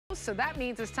So that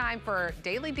means it's time for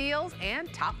daily deals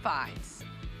and top finds.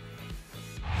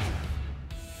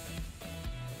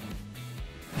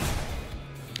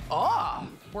 Oh,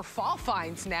 we're fall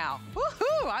finds now.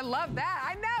 Woohoo, I love that.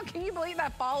 I know, can you believe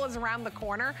that fall is around the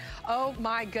corner? Oh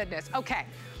my goodness. Okay.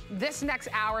 This next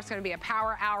hour is going to be a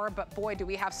power hour, but boy, do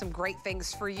we have some great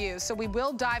things for you. So we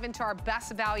will dive into our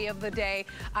best value of the day,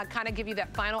 kind of give you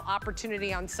that final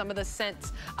opportunity on some of the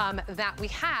scents that we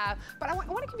have. But I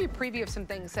want to give you a preview of some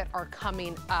things that are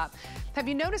coming up. Have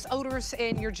you noticed odors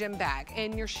in your gym bag,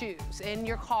 in your shoes, in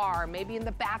your car, maybe in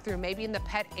the bathroom, maybe in the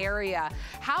pet area?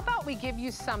 How about we give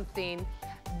you something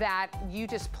that you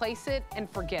just place it and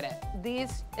forget it.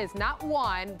 These is not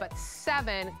 1, but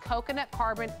 7 coconut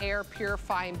carbon air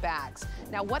purifying bags.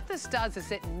 Now what this does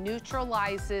is it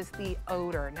neutralizes the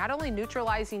odor. Not only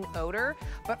neutralizing odor,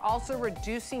 but also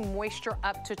reducing moisture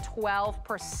up to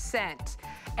 12%.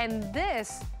 And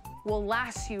this will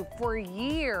last you for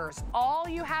years. All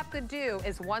you have to do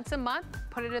is once a month,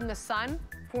 put it in the sun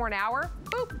for an hour,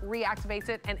 boop, reactivates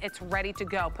it, and it's ready to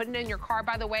go. Putting it in your car,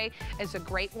 by the way, is a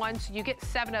great one. So you get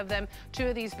 7 of them, 2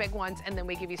 of these big ones, and then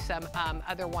we give you some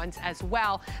other ones as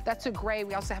well. That's a gray.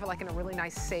 We also have it like in a really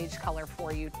nice sage color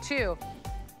for you too.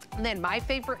 And then my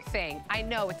favorite thing, I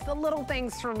know it's the little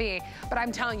things for me, but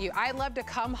I'm telling you, I love to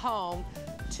come home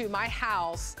to my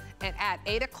house and at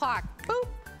 8 o'clock, boop,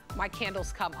 my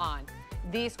candles come on.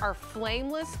 These are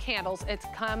flameless candles. It's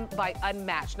come by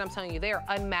Unmatched. And I'm telling you, they are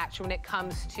unmatched when it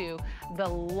comes to the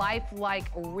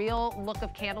lifelike, real look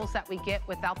of candles that we get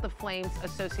without the flames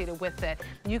associated with it.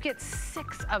 You get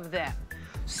 6 of them.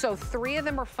 So 3 of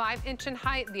them are 5" in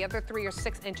height. The other 3 are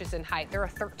 6 inches in height. There are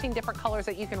 13 different colors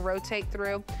that you can rotate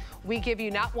through. We give you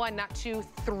not 1, not 2,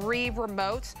 3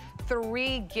 remotes,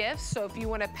 3 gifts. So if you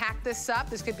want to pack this up,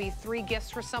 this could be 3 gifts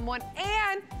for someone.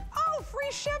 And oh,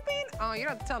 free shipping. Oh, you don't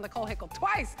have to tell Nicole Hickle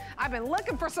twice. I've been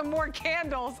looking for some more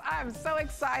candles. I'm so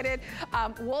excited.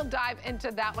 We'll dive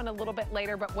into that one a little bit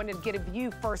later, but wanted to give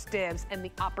you first dibs and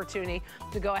the opportunity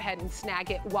to go ahead and snag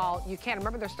it while you can.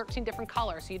 Remember, there's 13 different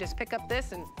colors, so you just pick up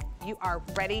this and you are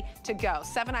ready to go.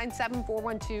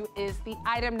 797-412 is the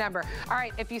item number. All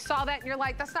right, if you saw that and you're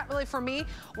like, that's not really for me,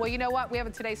 well, you know what? We have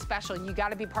a today's special. You got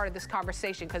to be part of this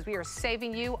conversation because we are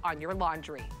saving you on your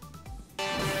laundry.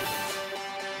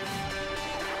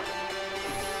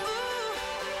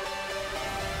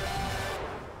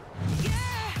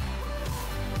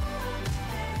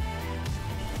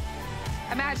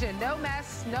 Imagine no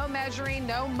mess, no measuring,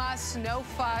 no muss, no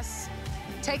fuss.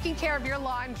 Taking care of your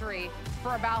laundry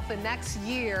for about the next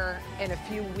year in a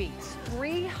few weeks.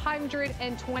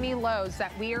 320 loads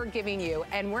that we are giving you.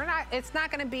 And it's not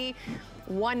gonna be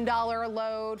 $1 a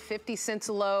load, 50 cents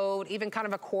a load, even kind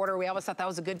of a quarter. We always thought that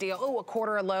was a good deal. Oh, a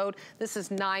quarter a load. This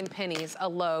is 9 pennies a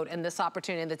load in this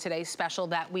opportunity, the today's special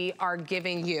that we are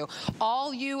giving you.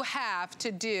 All you have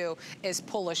to do is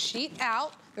pull a sheet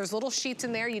out. There's little sheets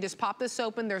in there. You just pop this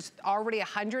open. There's already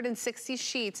 160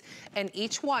 sheets in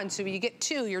each one. So you get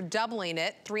 2, you're doubling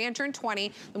it,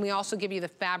 320. And we also give you the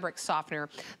fabric softener.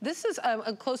 This is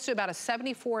close to about a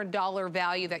 $74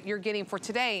 value that you're getting for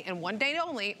today and one day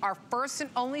only, our first and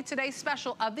only today's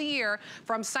special of the year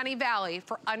from Sunny Valley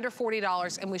for under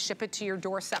 $40, and we ship it to your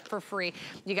doorstep for free.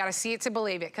 You got to see it to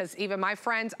believe it, because even my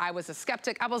friends, I was a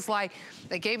skeptic. I was like,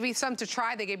 they gave me some to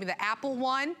try. They gave me the apple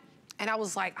one. And I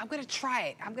was like, I'm gonna try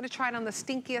it. I'm gonna try it on the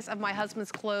stinkiest of my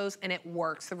husband's clothes, and it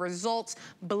works. The results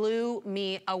blew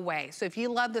me away. So if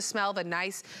you love the smell of a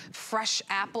nice, fresh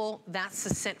apple, that's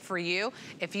the scent for you.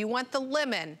 If you want the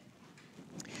lemon,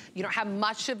 you don't have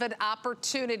much of an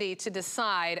opportunity to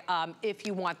decide if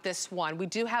you want this one. We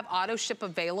do have auto ship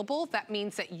available. That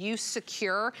means that you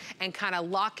secure and kind of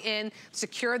lock in,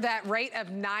 secure that rate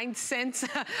of 9 cents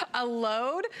a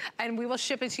load, and we will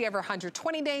ship it to you every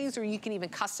 120 days, or you can even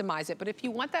customize it. But if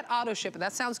you want that auto ship, if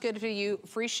that sounds good to you,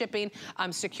 free shipping,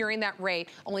 securing that rate,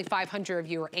 only 500 of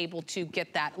you are able to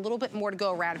get that. A little bit more to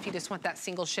go around if you just want that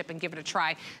single ship and give it a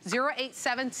try.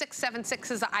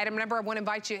 087676 is the item number. I want to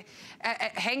invite you,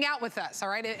 hang out with us, all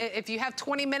right? If you have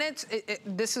 20 minutes,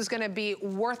 this is gonna be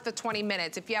worth the 20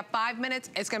 minutes. If you have 5 minutes,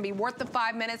 it's gonna be worth the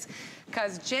 5 minutes,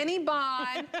 because Jenny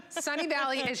Bond, Sunny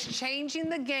Valley is changing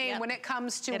the game when it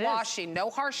comes to washing.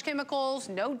 No harsh chemicals,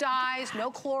 no dyes,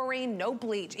 no chlorine, no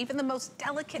bleach, even the most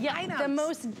delicate items. The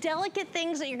most delicate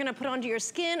things that you're gonna put onto your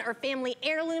skin are family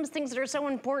heirlooms, things that are so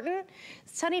important.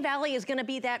 Sunny Valley is gonna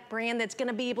be that brand that's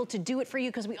gonna be able to do it for you,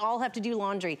 because we all have to do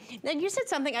laundry. Now, you said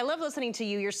something, I love listening to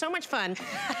you, you're so much fun.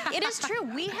 It is true.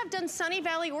 We have done Sunny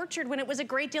Valley Orchard when it was a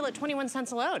great deal at 21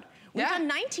 cents a load. We've done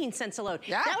 19 cents a load.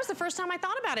 Yeah. That was the first time I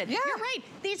thought about it. Yeah. You're right.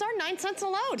 These are 9 cents a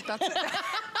load. That's it.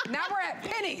 Now we're at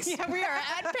pennies. Yeah, we are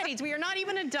at pennies. We are not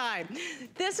even a dime.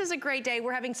 This is a great day.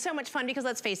 We're having so much fun because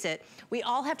let's face it, we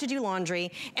all have to do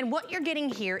laundry. And what you're getting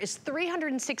here is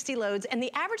 360 loads, and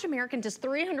the average American does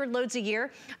 300 loads a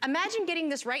year. Imagine getting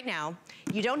this right now.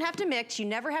 You don't have to mix. You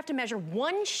never have to measure.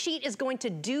 One sheet is going to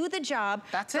do the job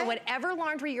for whatever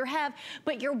laundry you have,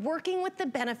 but you're working with the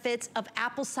benefits of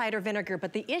apple cider vinegar.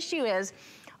 But the issue is,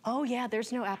 oh yeah,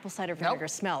 there's no apple cider vinegar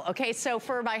smell. Okay, so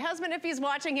for my husband, if he's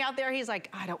watching out there, he's like,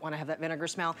 I don't want to have that vinegar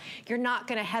smell. You're not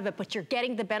going to have it, but you're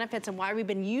getting the benefits and why we've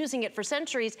been using it for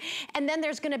centuries. And then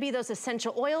there's going to be those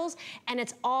essential oils, and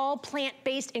it's all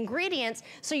plant-based ingredients.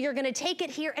 So you're going to take it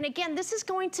here, and again, this is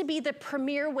going to be the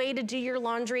premier way to do your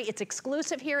laundry. It's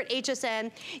exclusive here at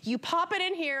HSN. You pop it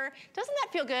in here. Doesn't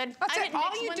that feel good? That's it.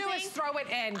 All you do is throw it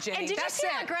in, Jenny. And did you see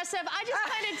how aggressive? I just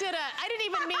kind of did I didn't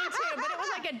even mean to, but it was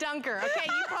like a dunker. Okay,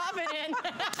 you pop it in.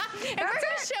 And we're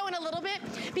going to show in a little bit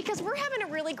because we're having a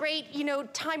really great,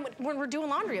 time when we're doing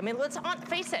laundry. I mean, let's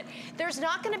face it. There's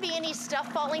not going to be any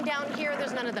stuff falling down here.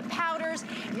 There's none of the powders.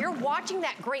 You're watching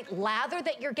that great lather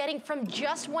that you're getting from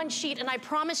just one sheet. And I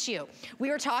promise you, we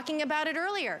were talking about it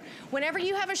earlier. Whenever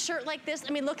you have a shirt like this,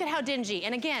 I mean, look at how dingy.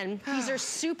 And again, these are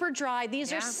super dry.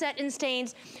 These are set in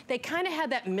stains. They kind of have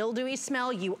that mildewy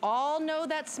smell. You all know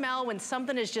that smell when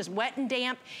something is just wet and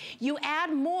damp. You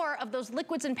add more of those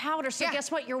liquids and powders. So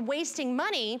guess what? You're wasting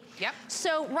money. Yep.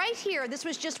 So right here, this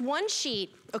was just one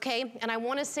sheet, okay? And I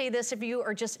want to say this, if you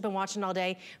are just been watching all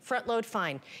day, front load,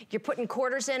 fine. You're putting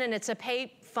quarters in and it's a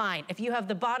pay, fine. If you have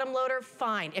the bottom loader,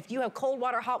 fine. If you have cold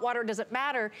water, hot water, doesn't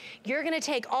matter. You're going to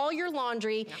take all your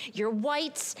laundry, your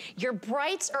whites, your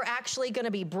brights are actually going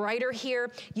to be brighter here.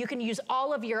 You can use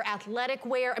all of your athletic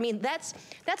wear. I mean, that's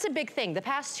a big thing. The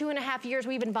past 2.5 years,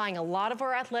 we've been buying a lot of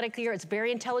our athletic gear. It's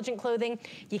very intelligent clothing.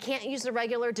 You can't use the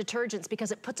regular detergents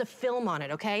because it puts a film on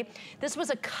it, okay? This was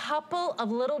a couple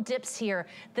of little dips here.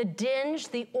 The dinge,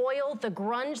 the oil, the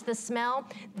grunge, the smell.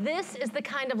 This is the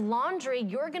kind of laundry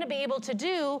you're going to be able to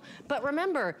do. But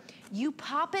remember, you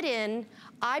pop it in.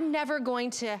 I'm never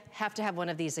going to have one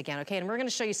of these again, okay? And we're gonna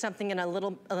show you something in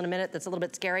a minute that's a little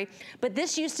bit scary. But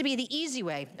this used to be the easy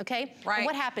way, okay? Right. And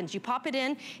what happens? You pop it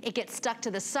in, it gets stuck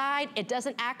to the side. It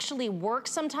doesn't actually work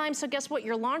sometimes. So guess what?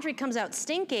 Your laundry comes out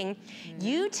stinking.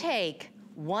 You take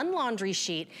one laundry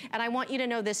sheet, and I want you to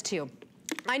know this too.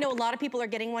 I know a lot of people are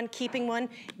getting one, keeping one,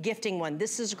 gifting one.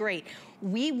 This is great.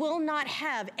 We will not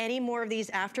have any more of these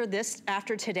after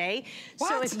today. What?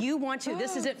 So if you want to,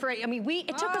 this is it for, I mean,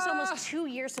 it took us almost 2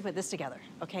 years to put this together,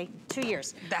 okay? 2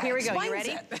 years. Here we go, you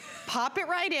ready? Pop it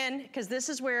right in, because this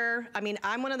is where, I mean,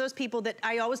 I'm one of those people that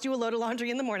I always do a load of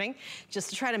laundry in the morning, just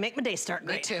to try to make my day start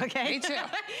great. Me too, okay? Me too.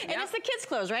 And it's the kids'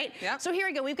 clothes, right? Yep. So here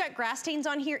we go, we've got grass stains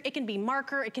on here. It can be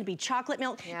marker, it can be chocolate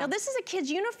milk. Now this is a kid's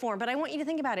uniform, but I want you to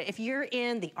think about it. If you're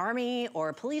in the Army or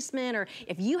a policeman, or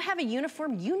if you have a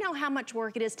uniform, you know how much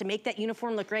work it is to make that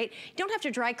uniform look great. You don't have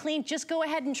to dry clean. Just go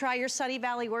ahead and try your Sunny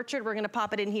Valley Orchard. We're gonna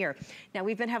pop it in here. Now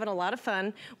we've been having a lot of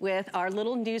fun with our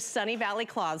little new Sunny Valley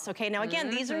cloths. Okay, now again,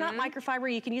 these are not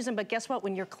microfiber. You can use them, but guess what?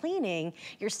 When you're cleaning,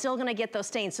 you're still gonna get those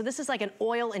stains. So this is like an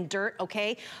oil and dirt,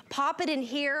 okay? Pop it in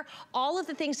here. All of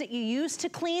the things that you use to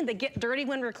clean that get dirty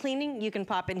when we're cleaning, you can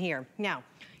pop in here. Now,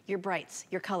 your brights,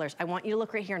 your colors. I want you to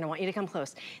look right here and I want you to come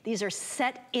close. These are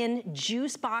set in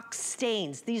juice box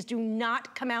stains. These do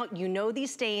not come out. You know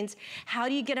these stains. How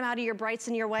do you get them out of your brights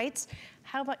and your whites?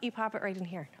 How about you pop it right in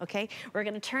here, okay? We're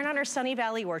gonna turn on our Sunny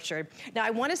Valley Orchard. Now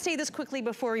I wanna say this quickly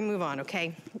before we move on,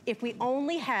 okay? If we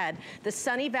only had the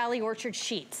Sunny Valley Orchard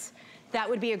sheets, that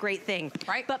would be a great thing.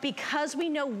 Right. But because we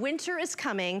know winter is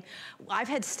coming, I've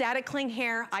had static cling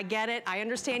hair, I get it. I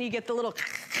understand you get the little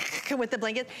with the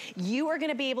blanket. You are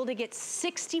gonna be able to get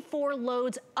 64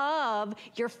 loads of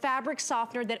your fabric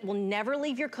softener that will never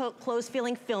leave your clothes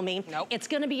feeling filmy. Nope. It's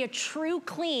gonna be a true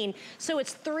clean. So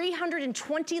it's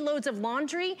 320 loads of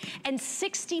laundry and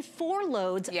 64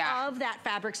 loads of that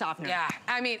fabric softener. Yeah,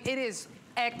 I mean, it is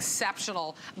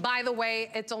exceptional. By the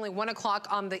way, it's only 1 o'clock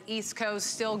on the East Coast,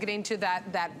 still getting to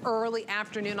that early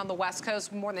afternoon on the West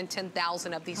Coast. More than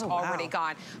 10,000 of these already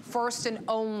gone. First and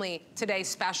only today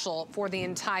special for the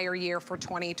entire year for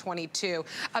 2022.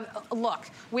 Look,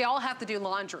 we all have to do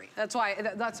laundry. That's why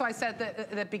I said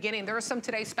at the beginning, there are some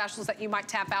today specials that you might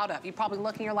tap out of. You're probably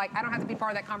looking, you're like, I don't have to be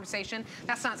part of that conversation.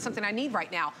 That's not something I need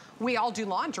right now. We all do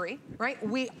laundry, right?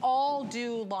 We all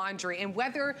do laundry. And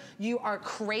whether you are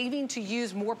craving to use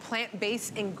more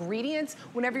plant-based ingredients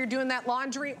whenever you're doing that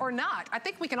laundry or not, I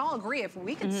think we can all agree if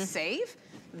we can save,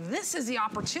 this is the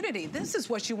opportunity. This is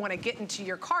what you want to get into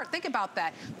your cart. Think about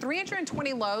that.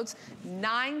 320 loads,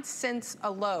 9 cents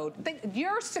a load.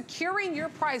 You're securing your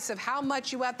price of how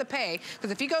much you have to pay.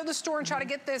 Because if you go to the store and try to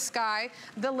get this guy,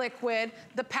 the liquid,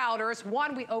 the powders,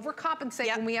 one, we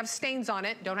overcompensate when we have stains on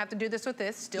it. Don't have to do this with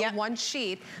this, still one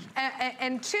sheet.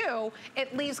 And two,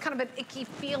 it leaves kind of an icky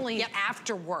feeling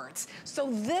afterwards. So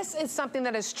this is something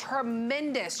that is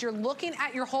tremendous. You're looking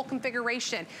at your whole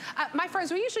configuration. My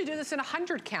friends, we usually do this in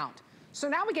 100 count. So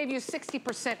now we gave you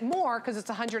 60% more because it's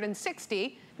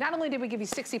 160. Not only did we give you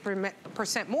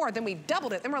 60% more, then we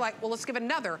doubled it. Then we're like, well, let's give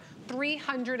another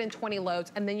 320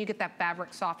 loads, and then you get that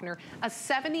fabric softener. A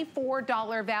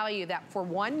 $74 value that for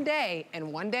one day,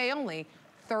 and one day only,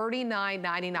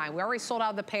 $39.99. We already sold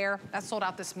out of the pair. That sold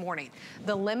out this morning.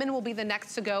 The lemon will be the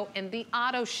next to go in the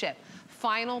auto ship.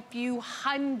 Final few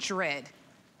hundred.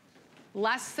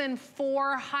 Less than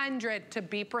 400 to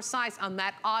be precise on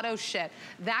that auto ship.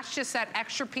 That's just that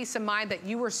extra peace of mind that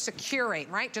you were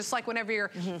securing, right? Just like whenever you're,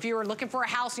 if you're looking for a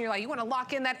house and you're like, you want to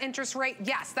lock in that interest rate?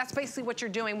 Yes, that's basically what you're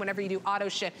doing whenever you do auto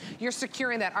ship. You're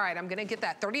securing that, all right, I'm gonna get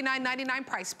that $39.99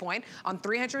 price point on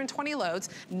 320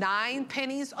 loads, 9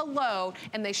 pennies a load,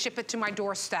 and they ship it to my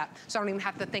doorstep. So I don't even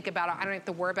have to think about it. I don't have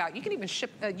to worry about it. You can even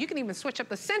ship, you can even switch up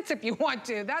the scents if you want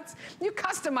to. That's, you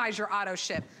customize your auto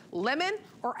ship. Lemon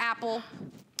or apple,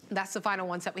 that's the final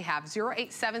ones that we have.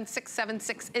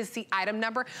 087676 is the item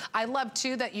number. I love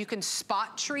too that you can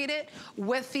spot treat it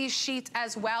with these sheets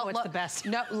as well. Oh, it's the best.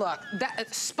 No, look,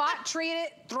 spot treat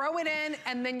it, throw it in,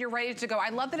 and then you're ready to go. I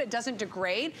love that it doesn't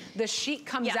degrade. The sheet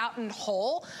comes out in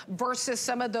whole versus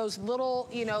some of those little,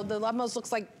 you know, the almost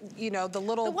looks like, you know, the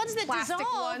little plastic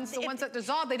ones, the ones that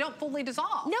dissolve, they don't fully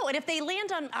dissolve. No, and if they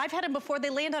land on, I've had them before, they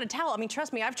land on a towel. I mean,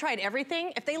 trust me, I've tried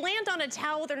everything. If they land on a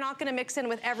towel, they're not gonna mix in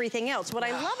with everything else. What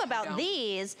I love about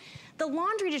these, the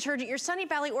laundry detergent, your Sunny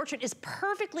Valley Orchard is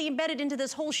perfectly embedded into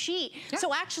this whole sheet.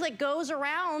 So actually it goes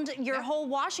around your whole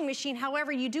washing machine.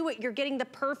 However you do it, you're getting the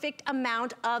perfect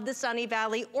amount of the Sunny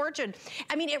Valley Orchard.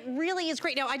 I mean, it really is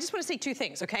great. Now, I just want to say 2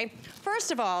 things, okay?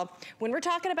 First of all, when we're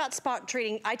talking about spot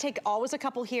treating, I take always a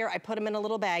couple here, I put them in a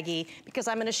little baggie because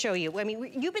I'm gonna show you. I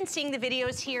mean, you've been seeing the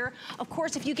videos here. Of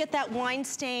course, if you get that wine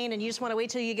stain and you just wanna wait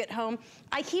till you get home,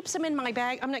 I keep some in my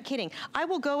bag. I'm not kidding. I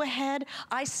will go ahead,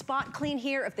 I spot clean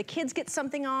here. If the kids get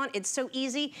something on, it's so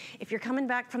easy. If you're coming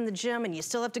back from the gym and you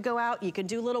still have to go out, you can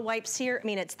do little wipes here. I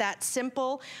mean, it's that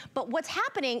simple. But what's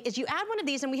happening is you add one of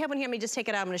these, and we have one here. Let me just take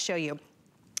it out. I'm gonna show you.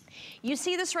 You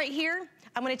see this right here?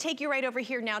 I'm gonna take you right over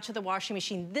here now to the washing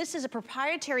machine. This is a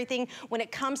proprietary thing when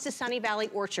it comes to Sunny Valley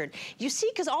Orchard. You see,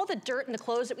 because all the dirt and the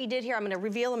clothes that we did here, I'm gonna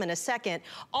reveal them in a second,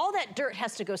 all that dirt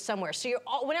has to go somewhere. So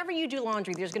whenever you do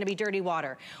laundry, there's gonna be dirty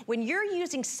water. When you're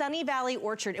using Sunny Valley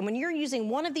Orchard, and when you're using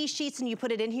one of these sheets and you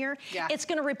put it in here, it's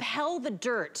gonna repel the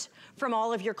dirt from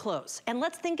all of your clothes. And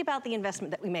let's think about the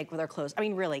investment that we make with our clothes. I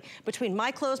mean, really, between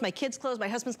my clothes, my kids' clothes, my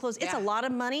husband's clothes, it's a lot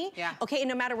of money. Okay, and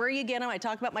no matter where you get them, I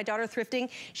talk about my daughter thrifting,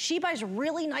 she buys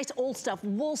really nice old stuff,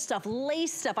 wool stuff,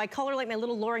 lace stuff. I call her like my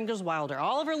little Loring Goes Wilder.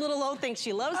 All of her little old things,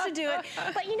 she loves to do it.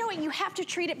 But you know what, you have to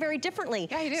treat it very differently.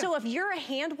 Yeah, you do. So if you're a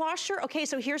hand washer, okay,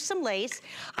 so here's some lace.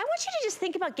 I want you to just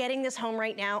think about getting this home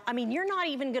right now. I mean, you're not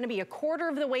even gonna be a quarter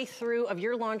of the way through of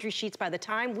your laundry sheets by the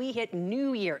time we hit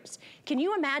New Year's. Can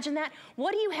you imagine that?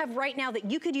 What do you have right now that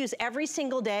you could use every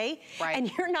single day,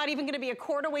 and you're not even gonna be a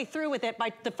quarter way through with it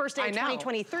by the first day of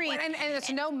 2023. And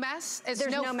it's no mess, it's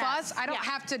no fuss. I don't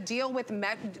have to deal with,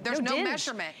 there's no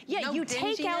measurement. Yeah, no you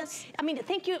take out, I mean,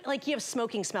 think you, like you have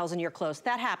smoking smells in your clothes.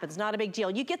 That happens, not a big deal.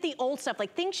 You get the old stuff,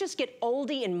 like things just get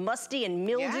oldy and musty and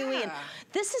mildewy. And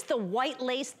this is the white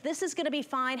lace. This is gonna be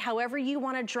fine. However you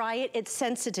wanna dry it, it's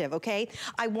sensitive, okay?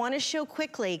 I wanna show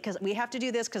quickly, because we have to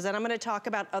do this, because then I'm gonna talk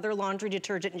about other laundry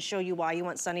detergent and show you why you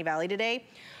want Sunny Valley today.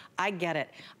 I get it.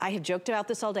 I have joked about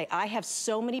this all day. I have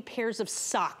so many pairs of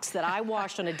socks that I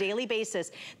wash on a daily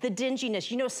basis. The dinginess,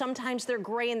 you know, sometimes they're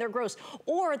gray and they're gross.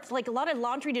 Or it's like a lot of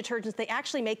laundry detergents, they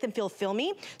actually make them feel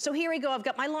filmy. So here we go, I've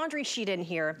got my laundry sheet in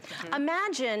here.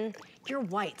 Imagine your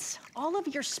whites, all of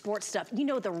your sports stuff, you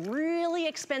know, the really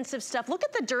expensive stuff. Look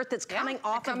at the dirt that's coming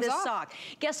off of this sock.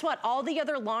 Guess what? All the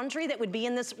other laundry that would be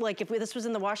in this, like if this was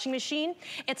in the washing machine,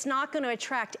 it's not gonna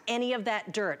attract any of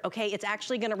that dirt, okay? It's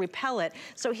actually gonna repel it.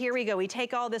 So here we go, we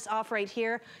take all this off right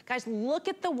here. Guys, look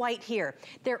at the white here.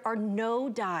 There are no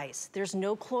dyes, there's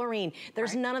no chlorine,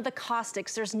 there's none of the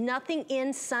caustics, there's nothing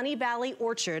in Sunny Valley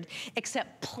Orchard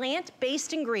except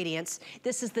plant-based ingredients.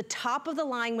 This is the top of the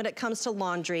line when it comes to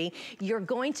laundry. you're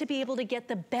going to be able to get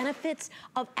the benefits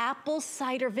of apple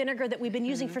cider vinegar that we've been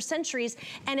using for centuries,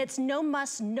 and it's no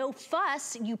muss, no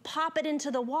fuss. You pop it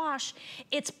into the wash,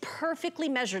 it's perfectly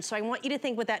measured. So I want you to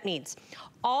think what that means.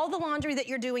 All the laundry that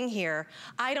you're doing here,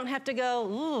 I don't have to go,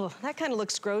 ooh, that kind of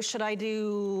looks gross. Should I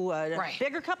do a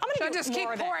bigger cup? I'm gonna just keep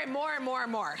pouring more and more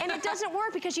and more. And it doesn't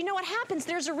work because you know what happens?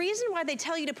 There's a reason why they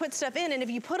tell you to put stuff in, and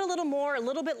if you put a little more, a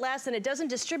little bit less, and it doesn't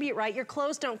distribute right, your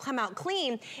clothes don't come out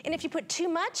clean. And if you put too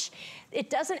much, it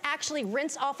doesn't actually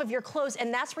rinse off of your clothes,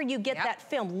 and that's where you get that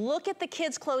film. Look at the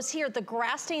kids' clothes here. The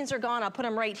grass stains are gone. I'll put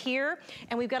them right here,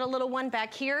 and we've got a little one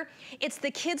back here. It's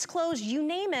the kids' clothes, you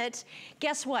name it.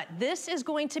 Guess what? This is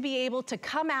going to be able to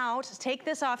come out, take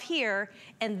this off here,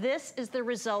 and this is the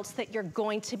results that you're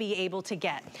going to be able to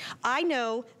get. I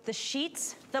know the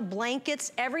sheets, the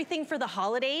blankets, everything for the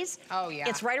holidays. Oh, yeah.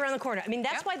 It's right around the corner. I mean,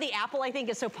 that's why the apple, I think,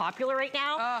 is so popular right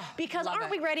now, because aren't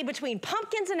we ready between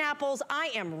pumpkins and apples?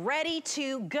 I am ready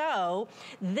to go.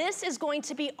 This is going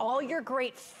to be all your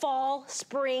great fall,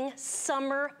 spring,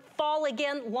 summer, fall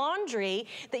again laundry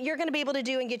that you're gonna be able to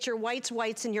do and get your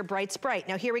whites and your brights bright.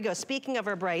 Now here we go. Speaking of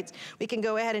our brights, we can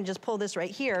go ahead and just pull this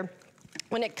right here.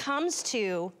 When it comes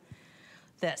to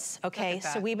this, okay?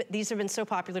 So these have been so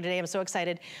popular today, I'm so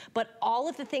excited. But all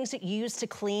of the things that you use to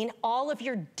clean, all of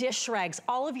your dish rags,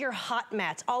 all of your hot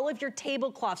mats, all of your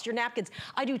tablecloths, your napkins.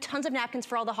 I do tons of napkins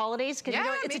for all the holidays because you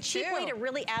know it's a cheap way to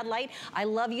really add light. I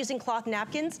love using cloth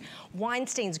napkins. Wine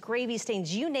stains, gravy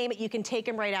stains, you name it, you can take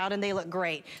them right out and they look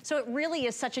great. So it really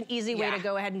is such an easy way to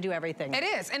go ahead and do everything. It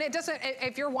is, and it doesn't,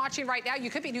 if you're watching right now,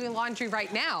 you could be doing laundry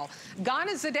right now. Gone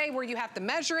is the day where you have to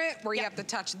measure it, where you have to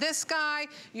touch this guy,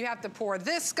 you have to pour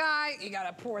this guy, you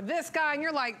gotta pour this guy, and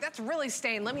you're like, that's really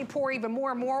stained. Let me pour even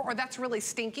more and more, or that's really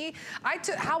stinky.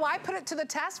 How I put it to the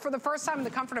test for the first time in the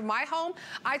comfort of my home,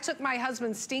 I took my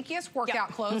husband's stinkiest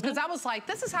workout clothes, because I was like,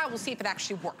 this is how we'll see if it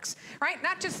actually works, right?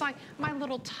 Not just like my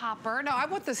little topper. No, I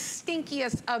want the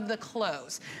stinkiest of the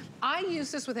clothes. I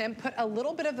use this with him, put a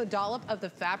little bit of a dollop of the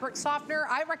fabric softener.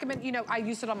 I recommend, you know, I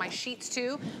use it on my sheets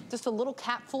too. Just a little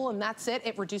capful and that's it.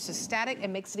 It reduces static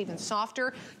and makes it even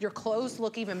softer. Your clothes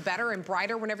look even better and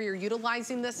brighter whenever you're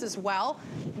utilizing this as well.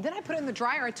 Then I put it in the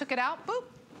dryer, I took it out, boop.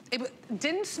 It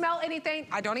didn't smell anything.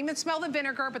 I don't even smell the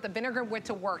vinegar, but the vinegar went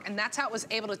to work. And that's how it was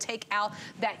able to take out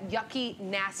that yucky,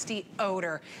 nasty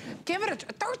odor. Give it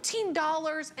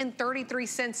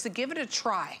 $13.33 to give it a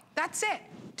try. That's it.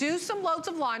 Do some loads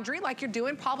of laundry like you're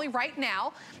doing probably right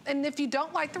now. And if you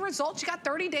don't like the results, you got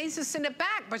 30 days to send it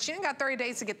back, but you ain't got 30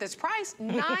 days to get this price.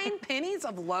 9 pennies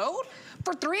of load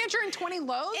for 320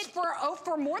 loads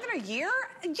for more than a year?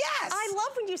 Yes. I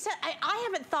love when you said, I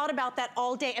haven't thought about that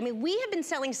all day. I mean, we have been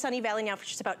selling Sunny Valley now for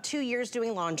just about 2 years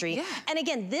doing laundry. Yeah. And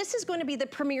again, this is going to be the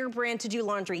premier brand to do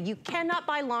laundry. You cannot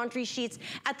buy laundry sheets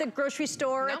at the grocery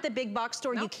store, at the big box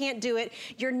store. You can't do it.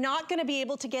 You're not going to be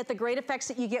able to get the great effects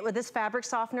that you get with this fabric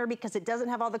softener because it doesn't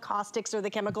have all the caustics or the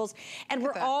chemicals. And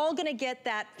we're all gonna get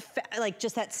that, like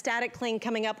just that static cling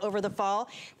coming up over the fall.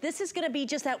 This is gonna be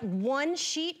just that one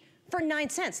sheet for 9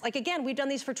 cents. Like again, we've done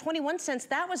these for 21 cents.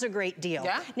 That was a great deal.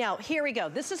 Yeah. Now, here we go.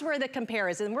 This is where the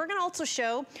comparison. We're gonna also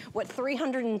show what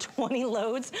 320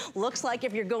 loads looks like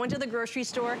if you're going to the grocery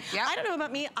store. Yeah. I don't know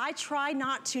about me. I try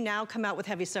not to now come out with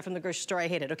heavy stuff from the grocery store. I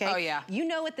hate it, okay? Oh, yeah. You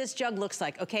know what this jug looks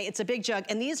like, okay? It's a big jug.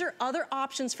 And these are other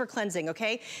options for cleansing,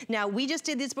 okay? Now, we just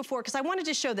did this before because I wanted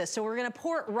to show this. So we're gonna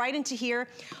pour it right into here.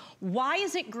 Why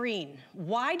is it green?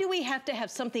 Why do we have to have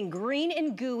something green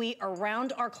and gooey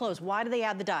around our clothes? Why do they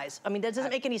add the dyes? I mean, that doesn't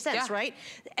make any sense, right?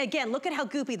 Again, look at how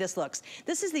goopy this looks.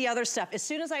 This is the other stuff. As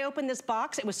soon as I opened this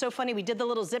box, it was so funny, we did the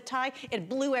little zip tie, it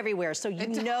blew everywhere. So you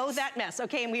know that mess,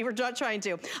 okay? And we were not trying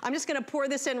to. I'm just gonna pour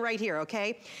this in right here,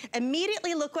 okay?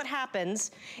 Immediately look what happens.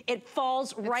 It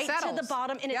falls right to the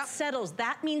bottom and it settles.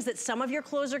 That means that some of your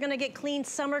clothes are gonna get clean,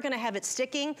 some are gonna have it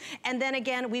sticking. And then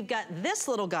again, we've got this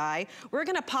little guy. We're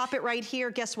gonna pop it right here.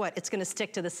 Guess what? It's gonna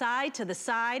stick to the side, to the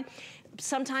side.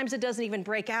 Sometimes it doesn't even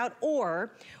break out,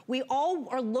 or we all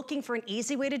are looking for an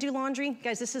easy way to do laundry.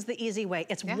 Guys, this is the easy way.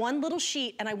 It's one little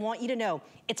sheet, and I want you to know,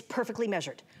 it's perfectly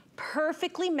measured.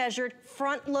 Perfectly measured,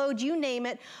 front load, you name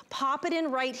it, pop it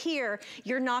in right here.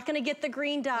 You're not gonna get the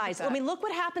green dyes. I mean, look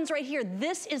what happens right here.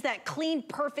 This is that clean,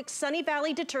 perfect Sunny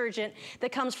Valley detergent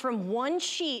that comes from one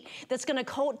sheet that's gonna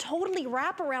totally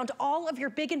wrap around all of your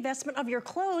big investment of your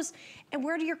clothes. And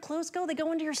where do your clothes go? They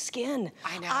go into your skin.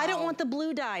 I know. I don't want the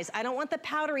blue dyes. I don't want the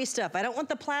powdery stuff. I don't want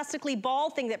the plastically ball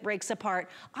thing that breaks apart.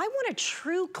 I want a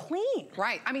true clean.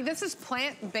 Right. I mean, this is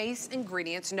plant-based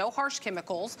ingredients, no harsh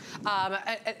chemicals.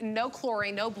 no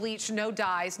chlorine, no bleach, no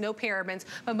dyes, no parabens,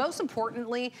 but most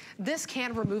importantly, this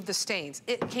can remove the stains.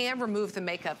 It can remove the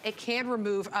makeup. It can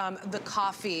remove the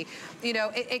coffee. You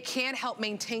know, it can help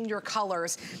maintain your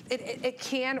colors. It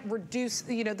can reduce,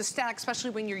 you know, the static,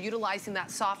 especially when you're utilizing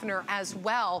that softener as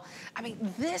well. I mean,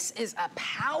 this is a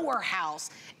powerhouse.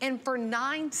 And for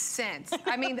 9 cents,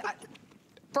 I mean,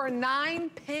 for 9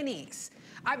 pennies,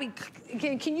 I mean,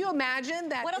 can you imagine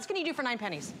that? What else can you do for 9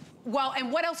 pennies? Well,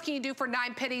 and what else can you do for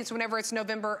 9 pennies whenever it's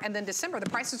November and then December? The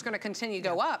price is going to continue to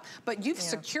go up, but you've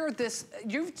secured this,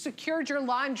 you've secured your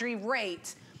laundry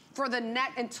rate for the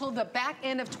net until the back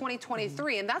end of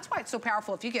 2023, and that's why it's so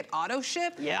powerful. If you get auto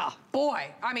ship, boy,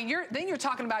 I mean, then you're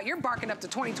talking about, you're barking up to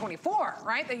 2024,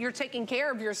 right? That you're taking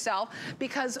care of yourself,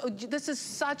 because this is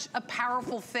such a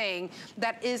powerful thing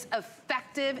that is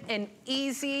effective and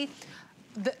easy.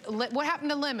 What happened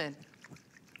to lemon?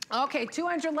 Okay,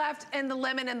 200 left in the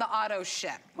lemon and the auto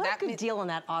ship. What a good deal on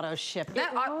that auto ship. It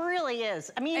really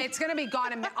is. I mean, it's gonna be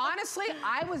gone. And honestly,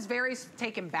 I was very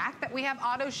taken back that we have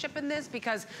auto ship in this,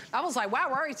 because I was like, wow,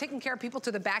 we're already taking care of people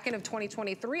to the back end of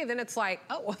 2023. And then it's like,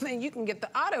 oh, well, then you can get the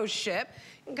auto ship.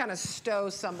 You can kind of stow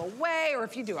some away, or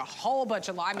if you do a whole bunch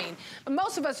of, I mean,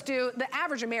 most of us do, the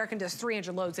average American does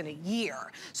 300 loads in a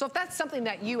year. So if that's something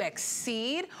that you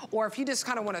exceed, or if you just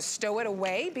kind of want to stow it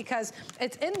away, because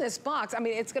it's in this box, I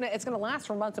mean, it's gonna last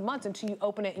for months and months until you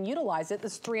open it and utilize it.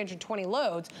 This 320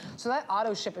 loads. So that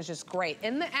auto ship is just great.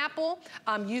 In the Apple,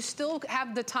 you still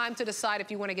have the time to decide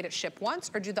if you want to get it shipped once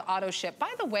or do the auto ship.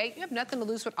 By the way, you have nothing to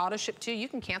lose with auto ship too. You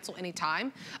can cancel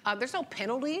anytime. There's no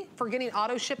penalty for getting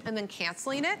auto ship and then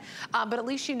canceling it, but at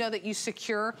least you know that you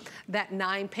secure that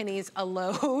 9 pennies a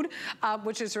load,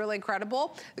 which is really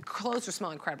incredible. The clothes are smell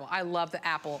incredible. I love the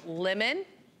Apple. Lemon,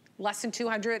 less than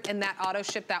 200, and that auto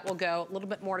ship, that will go a little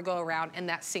bit more to go around, and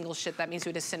that single ship, that means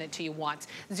we just send it to you once.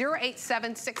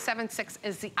 087676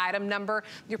 is the item number.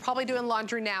 You're probably doing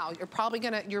laundry now. You're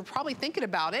probably thinking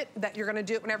about it, that you're gonna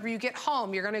do it whenever you get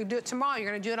home. You're gonna do it tomorrow. You're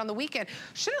gonna do it on the weekend.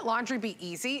 Shouldn't laundry be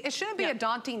easy? It shouldn't be a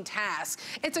daunting task.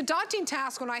 It's a daunting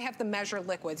task when I have to measure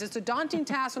liquids. It's a daunting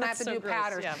task when I have to do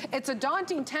patterns. It's a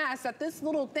daunting task that this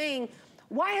little thing,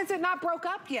 why has it not broke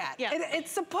up yet?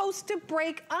 It's supposed to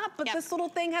break up, but this little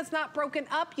thing has not broken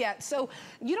up yet. So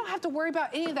you don't have to worry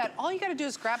about any of that. All you gotta do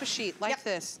is grab a sheet like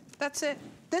this. That's it.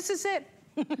 This is it.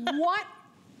 What?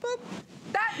 Boop.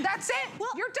 That's it. Well,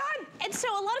 you're done. And so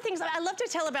a lot of things, I love to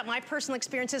tell about my personal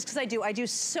experiences, because I do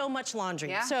so much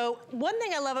laundry. So one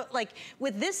thing I love, like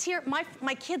with this here,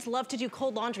 my kids love to do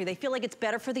cold laundry. They feel like it's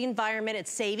better for the environment.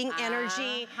 It's saving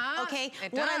energy. Okay.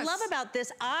 What I love about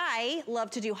this, I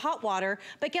love to do hot water,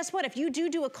 but guess what? If you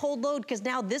do a cold load, because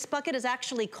now this bucket is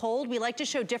actually cold, we like to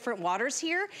show different waters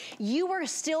here, you are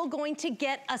still going to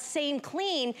get a same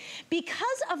clean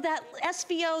because of that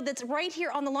SVO that's right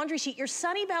here on the laundry sheet. Your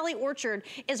Sunny Valley Orchard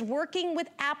is working with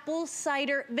apple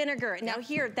cider vinegar. Now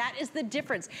here, that is the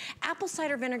difference. Apple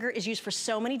cider vinegar is used for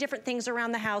so many different things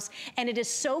around the house, and it is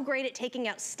so great at taking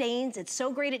out stains. It's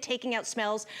so great at taking out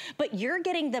smells, but you're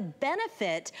getting the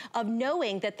benefit of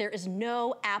knowing that there is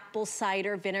no apple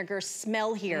cider vinegar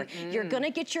smell here. You're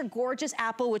gonna get your gorgeous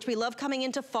apple, which we love coming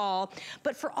into fall,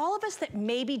 but for all of us that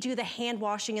maybe do the hand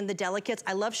washing and the delicates,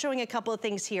 I love showing a couple of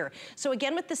things here. So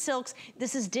again, with the silks,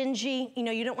 this is dingy. You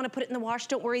know, you don't wanna put it in the wash,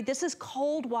 don't worry. This is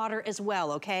cold water as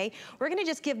well, okay? We're gonna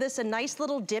just give this a nice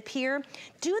little dip here.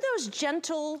 Do those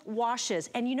gentle washes.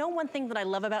 And you know one thing that I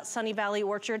love about Sunny Valley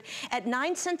Orchard? At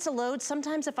 9 cents a load,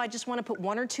 sometimes if I just wanna put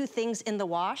 1 or 2 things in the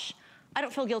wash, I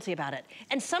don't feel guilty about it.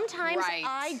 And sometimes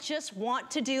I just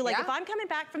want to do, like if I'm coming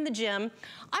back from the gym,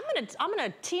 I'm gonna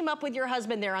team up with your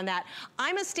husband there on that.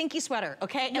 I'm a stinky sweater,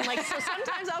 okay? And like, so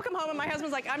sometimes I'll come home and my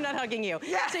husband's like, I'm not hugging you.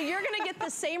 So you're gonna get the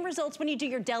same results when you do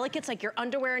your delicates, like your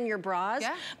underwear and your bras.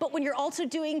 But when you're also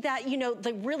doing that, you know,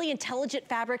 the really intelligent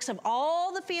fabrics of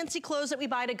all the fancy clothes that we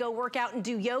buy to go work out and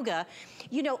do yoga,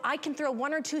 you know, I can throw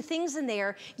 1 or 2 things in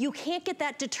there. You can't get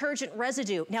that detergent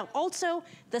residue. Now also,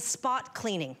 the spot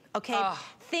cleaning, okay?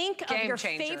 Think of your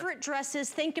favorite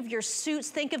dresses, think of your suits,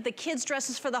 think of the kids'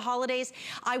 dresses for the holidays.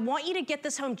 I want you to get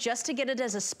this home just to get it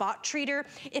as a spot treater.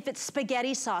 If it's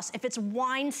spaghetti sauce, if it's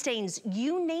wine stains,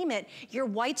 you name it, your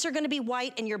whites are gonna be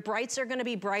white and your brights are gonna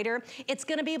be brighter. It's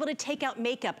gonna be able to take out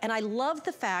makeup. And I love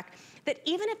the fact that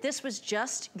even if this was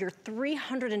just your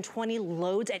 320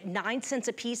 loads at 9 cents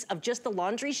a piece of just the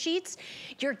laundry sheets,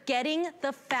 you're getting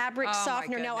the fabric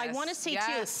softener. Now, I wanna say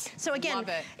too, so again,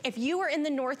 if you are in the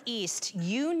Northeast,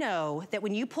 you know that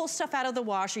when you pull stuff out of the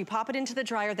washer, you pop it into the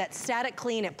dryer, that static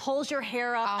clean, it pulls your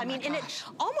hair up. I mean, and it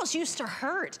almost used to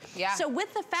hurt. So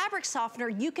with the fabric softener,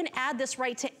 you can add this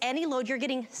right to any load. You're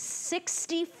getting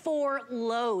 64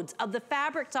 loads of the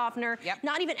fabric softener,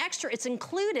 not even extra, it's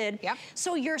included.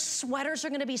 So your sweaters are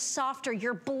gonna be softer,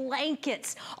 your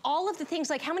blankets, all of the things.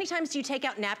 Like, how many times do you take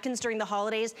out napkins during the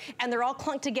holidays and they're all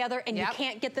clunked together and you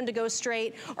can't get them to go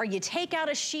straight? Or you take out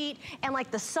a sheet and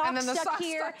like the sock stuck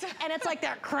here and it's like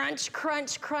that crunch,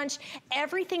 crunch, crunch.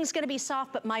 Everything's gonna be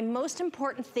soft, but my most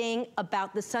important thing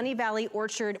about the Sunny Valley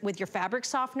Orchard with your fabric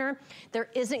softener, there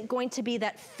isn't going to be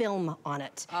that film on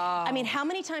it. I mean, how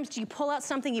many times do you pull out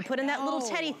something, you put in that little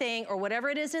teddy thing or whatever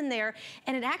it is in there,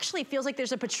 and it actually feels like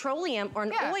there's a petroleum or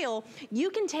an oil. You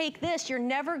can take this, you're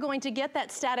never going to get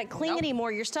that static cling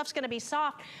anymore. Your stuff's gonna be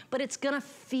soft, but it's gonna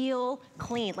feel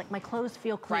clean. Like my clothes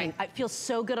feel clean. It feels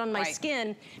so good on my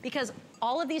skin because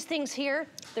all of these things here,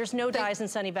 there's no dyes in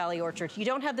Sunny Valley Orchard. You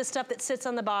don't have the stuff that sits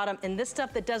on the bottom and this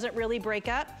stuff that doesn't really break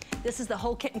up. This is the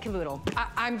whole kit and caboodle.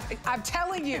 I'm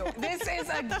telling you, this is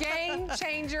a game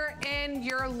changer in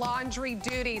your laundry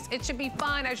duties. It should be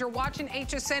fun. As you're watching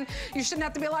HSN, you shouldn't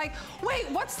have to be like, wait,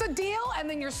 what's the deal? And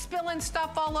then you're spilling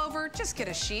stuff all over. Just get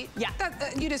a sheet.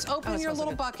 You just open your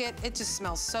little bucket. It just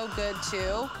smells so good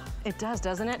too. It does,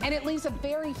 doesn't it? And it leaves a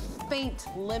very faint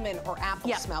lemon or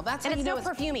apple smell. That's how you know it's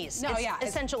perfumes. No, it's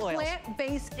essential oils.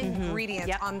 Plant-based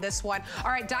ingredients on this one. All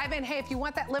right, dive in. Hey, if you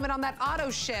want that limit on that auto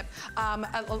ship,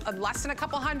 less than a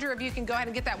couple hundred of you can go ahead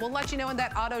and get that. We'll let you know when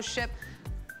that auto ship.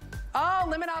 Oh,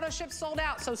 lemon auto ship sold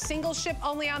out. So single ship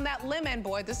only on that lemon.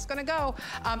 Boy, this is gonna go.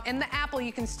 In the apple,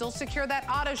 you can still secure that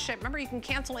auto ship. Remember, you can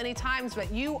cancel any times,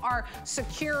 but you are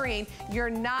securing your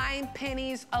 9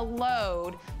 pennies a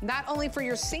load, not only for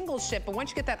your single ship, but once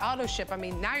you get that auto ship, I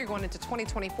mean, now you're going into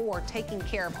 2024 taking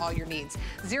care of all your needs.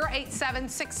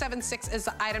 087676 is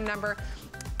the item number.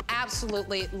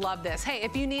 Absolutely love this. Hey,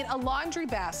 if you need a laundry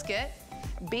basket,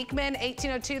 Beekman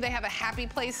 1802, they have a happy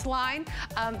place line.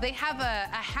 They have a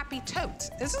happy tote.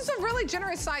 This is a really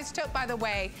generous sized tote, by the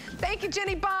way. Thank you,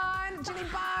 Jenny Bond. Jenny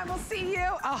Bond, we'll see you.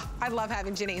 Oh, I love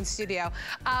having Jenny in studio.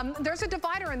 There's a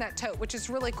divider in that tote, which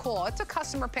is really cool. It's a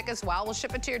customer pick as well. We'll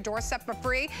ship it to your doorstep for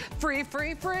free. Free,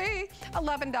 free, free.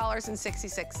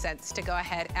 $11.66 to go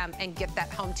ahead and get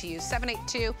that home to you.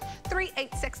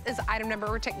 782-386 is the item number.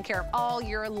 We're taking care of all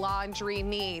your laundry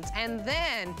needs. And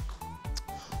then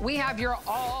we have your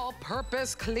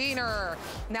all-purpose cleaner.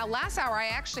 Now, last hour, I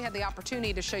actually had the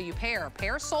opportunity to show you pear.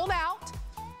 Pear sold out.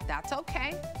 That's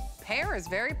okay. Pear is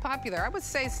very popular. I would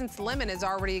say since lemon is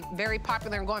already very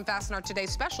popular and going fast in our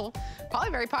today's special, probably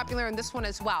very popular in this one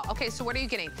as well. Okay, so what are you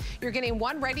getting? You're getting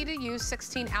one ready-to-use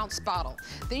 16-ounce bottle.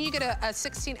 Then you get a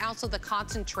 16 ounce of the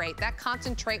concentrate. That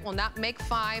concentrate will not make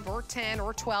 5 or 10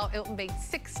 or 12. It will make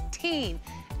 16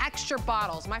 extra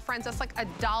bottles. My friends, that's like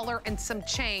 $1 and some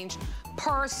change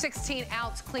per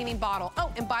 16-ounce cleaning bottle.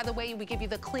 Oh, and by the way, we give you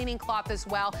the cleaning cloth as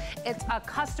well. It's a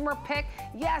customer pick.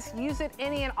 Yes, use it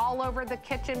any and all over the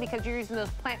kitchen because you're using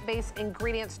those plant-based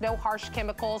ingredients, no harsh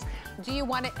chemicals. Do you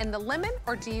want it in the lemon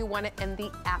or do you want it in the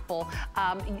apple?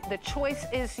 The choice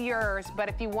is yours, but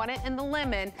if you want it in the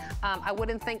lemon, I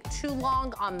wouldn't think too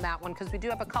long on that one because we do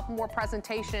have a couple more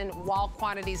presentation while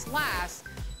quantities last,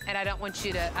 and I don't want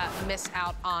you to miss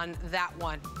out on that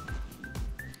one.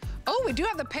 Oh, we do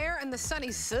have the pear and the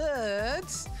Sunny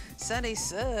Suds. Sunny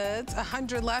Suds,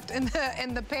 100 left in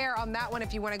the pear on that one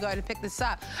if you want to go ahead and pick this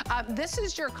up. This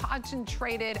is your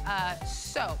concentrated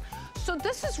soap. So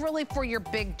this is really for your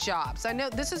big jobs. I know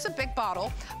this is a big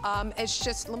bottle. It's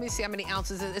just, let me see how many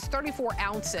ounces. It's 34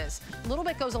 ounces. A little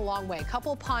bit goes a long way. A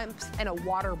couple pumps and a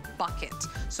water bucket.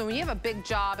 So when you have a big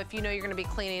job, if you know you're gonna be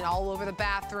cleaning all over the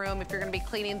bathroom, if you're gonna be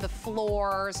cleaning the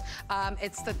floors,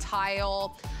 it's the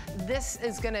tile, this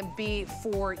is gonna be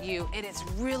for you. It is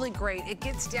really great. It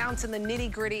gets down to the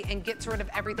nitty gritty and gets rid of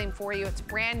everything for you. It's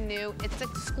brand new, it's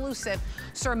exclusive.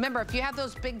 So remember, if you have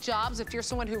those big jobs, if you're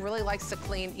someone who really likes to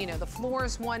clean, you know, the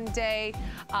floors one day,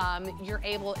 you're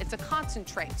able, it's a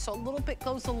concentrate. So a little bit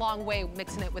goes a long way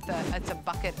mixing it with it's a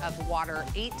bucket of water.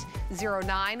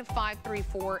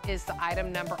 809-534 is the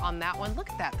item number on that one. Look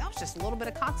at that, that was just a little bit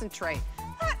of concentrate.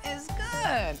 That is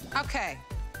good. Okay,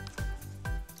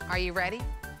 are you ready?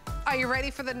 Are you ready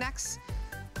for the next?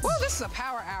 Woo, this is a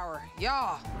power hour,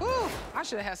 y'all. Woo, I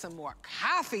should have had some more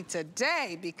coffee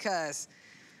today because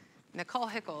Nicole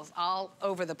Hickles all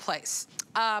over the place.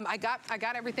 I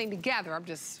got everything together.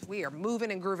 We are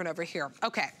moving and grooving over here.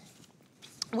 Okay.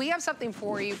 we have something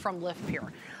for you from Live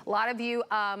Pure. A lot of you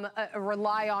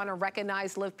rely on or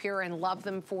recognize Live Pure and love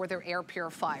them for their air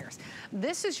purifiers.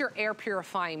 This is your air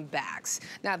purifying bags.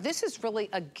 Now, this is really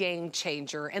a game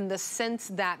changer in the sense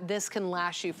that this can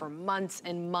last you for months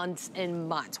and months and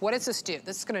months. What does this do?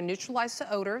 This is gonna neutralize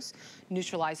the odors,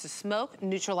 neutralize the smoke,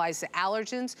 neutralize the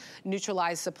allergens,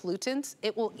 neutralize the pollutants.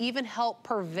 It will even help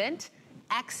prevent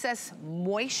excess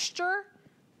moisture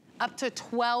up to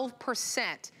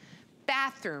 12%.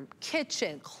 Bathroom,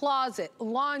 kitchen, closet,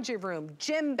 laundry room,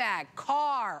 gym bag,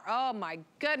 car. Oh my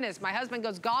goodness. My husband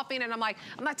goes golfing and I'm like,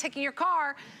 I'm not taking your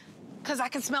car because I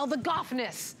can smell the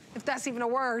golfness, if that's even a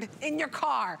word, in your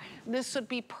car. This would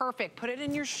be perfect. Put it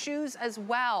in your shoes as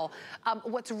well.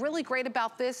 What's really great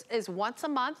about this is once a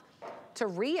month to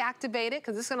reactivate it,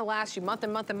 because this is gonna last you month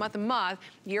and month and month and month,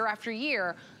 year after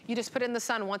year, you just put it in the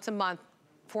sun once a month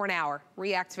for an hour,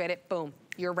 reactivate it, boom.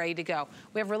 You're ready to go.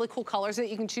 We have really cool colors that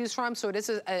you can choose from. So it is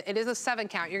a 7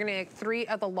 count. You're gonna get 3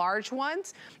 of the large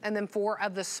ones and then 4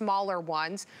 of the smaller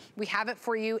ones. We have it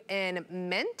for you in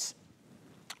mint.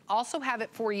 Also have it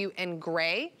for you in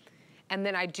gray. And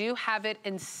then I do have it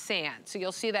in sand. So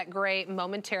you'll see that gray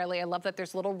momentarily. I love that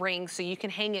there's little rings so you can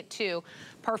hang it too.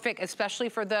 Perfect, especially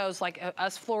for those like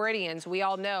us Floridians. We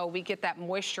all know we get that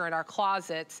moisture in our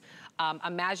closets.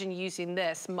 Imagine using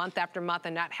this month after month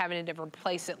and not having to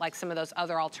replace it like some of those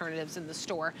other alternatives in the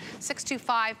store.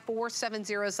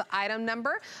 625-470 is the item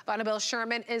number. Vonabelle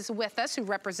Sherman is with us, who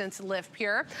represents Live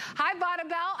Pure. Hi,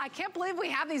 Vonabelle. I can't believe we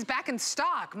have these back in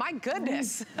stock. My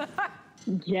goodness.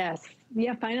 Yes.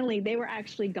 Yeah, finally, they were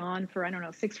actually gone for, I don't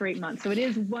know, 6 or 8 months. So it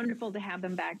is wonderful to have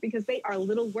them back because they are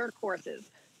little workhorses.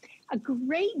 A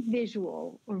great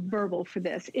visual or verbal for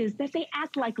this is that they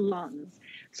act like lungs.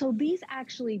 So these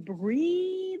actually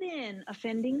breathe in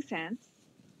offending scents,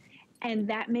 and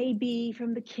that may be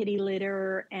from the kitty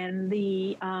litter and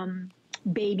the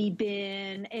baby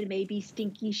bin, it may be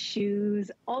stinky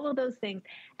shoes, all of those things.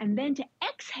 And then to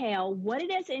exhale what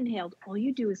it has inhaled, all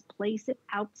you do is place it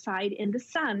outside in the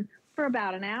sun for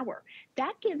about an hour.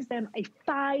 That gives them a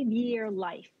 5-year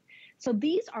life. So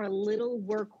these are little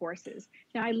workhorses.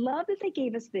 Now, I love that they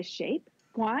gave us this shape.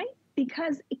 Why?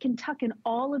 Because it can tuck in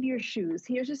all of your shoes.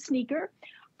 Here's a sneaker.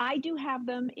 I do have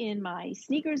them in my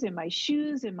sneakers, in my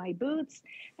shoes, in my boots.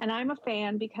 And I'm a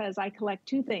fan because I collect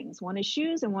 2 things. One is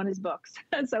shoes and one is books.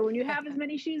 So when you have as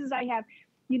many shoes as I have,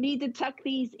 you need to tuck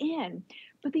these in.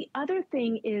 But the other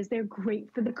thing is they're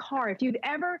great for the car. If you've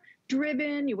ever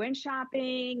driven, you went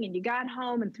shopping and you got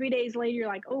home and 3 days later, you're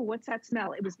like, oh, what's that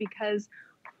smell? It was because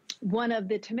one of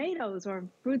the tomatoes or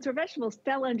fruits or vegetables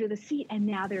fell under the seat and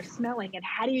now they're smelling. And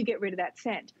how do you get rid of that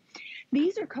scent?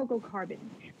 These are cocoa carbon.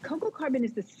 Cocoa carbon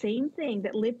is the same thing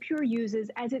that Live Pure uses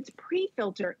as its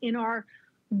pre-filter in our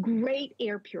great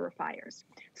air purifiers.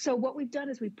 So what we've done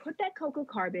is we put that cocoa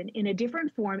carbon in a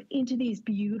different form into these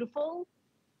beautiful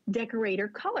decorator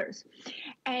colors,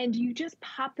 and you just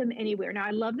pop them anywhere. Now,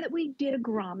 I love that we did a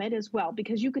grommet as well,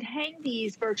 because you could hang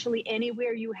these virtually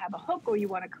anywhere you have a hook or you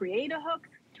want to create a hook,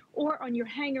 or on your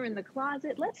hanger in the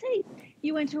closet. Let's say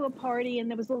you went to a party and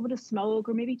there was a little bit of smoke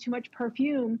or maybe too much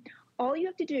perfume. All you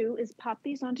have to do is pop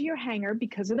these onto your hanger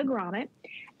because of the grommet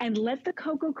and let the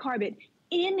cocoa carbon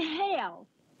inhale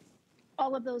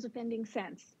all of those offending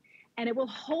scents. And it will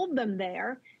hold them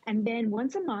there. And then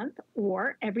once a month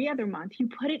or every other month, you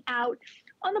put it out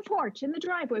on the porch, in the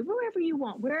driveway, wherever you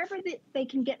want, wherever they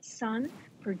can get sun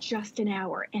for just an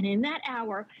hour. And in that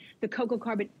hour, the cocoa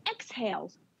carbon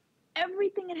exhales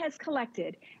everything it has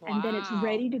collected, and then it's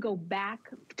ready to go back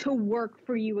to work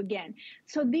for you again.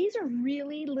 So these are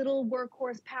really little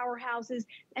workhorse powerhouses.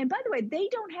 And by the way, they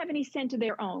don't have any scent of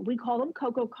their own. We call them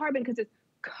cocoa carbon because it's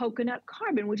coconut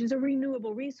carbon, which is a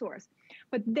renewable resource.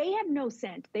 But they have no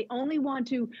scent. They only want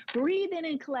to breathe in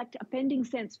and collect offending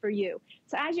scents for you.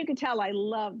 So as you can tell, I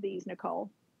love these,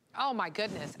 Nicole. Oh my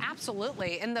goodness,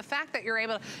 absolutely. And the fact that you're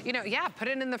able to, you know, yeah, put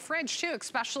it in the fridge too,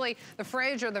 especially the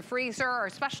fridge or the freezer, or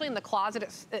especially in the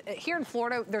closet. Here in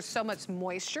Florida, there's so much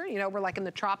moisture, you know, we're like in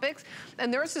the tropics.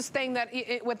 And there's this thing that,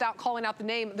 without calling out the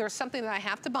name, there's something that I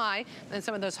have to buy in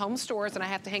some of those home stores, and I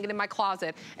have to hang it in my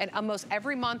closet. And almost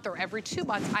every month or every 2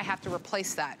 months, I have to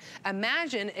replace that.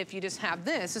 Imagine if you just have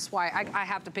this. This is why I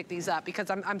have to pick these up, because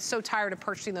I'm so tired of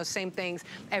purchasing those same things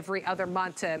every other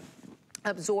month to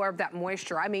absorb that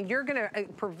moisture. I mean, you're gonna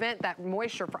prevent that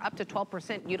moisture for up to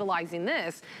 12% utilizing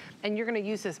this, and you're gonna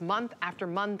use this month after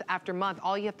month after month.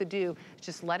 All you have to do is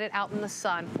just let it out in the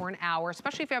sun for an hour,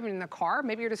 especially if you have it in the car.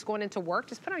 Maybe you're just going into work,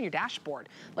 just put it on your dashboard.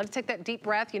 Let it take that deep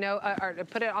breath, you know, or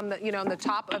put it on the, you know, on the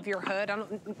top of your hood.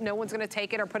 No one's gonna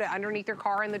take it, or put it underneath your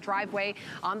car in the driveway,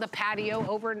 on the patio,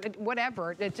 over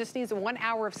whatever. It just needs 1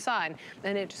 hour of sun,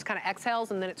 and it just kind of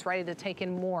exhales, and then it's ready to take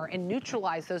in more and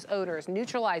neutralize those odors,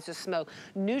 neutralize the smoke,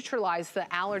 neutralize the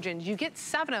allergens. You get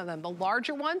 7 of them. The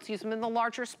larger ones, use them in the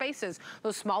larger spaces.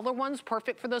 Those smaller ones,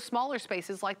 perfect for those smaller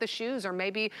spaces like the shoes, or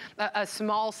maybe a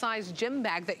small size gym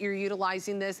bag that you're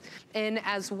utilizing this in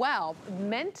as well.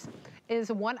 Mint is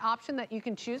one option that you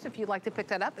can choose if you'd like to pick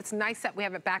that up. It's nice that we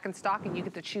have it back in stock and you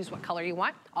get to choose what color you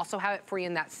want. Also have it for you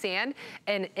in that sand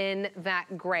and in that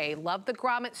gray. Love the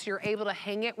grommets, so you're able to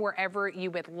hang it wherever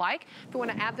you would like. If you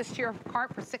want to add this to your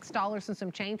cart for $6 and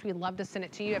some change, we'd love to send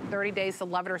it to you. You have 30 days to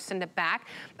love it or send it back.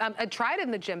 Try it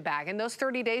in the gym bag. In those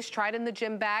 30 days, try it in the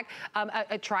gym bag.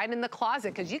 Try it in the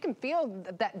closet, because you can feel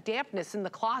that dampness in the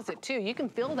closet too. You can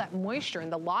feel that moisture in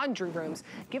the laundry rooms.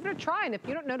 Give it a try, and if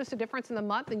you don't notice a difference in the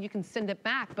month, then you can send it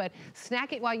back, but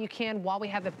snack it while you can, while we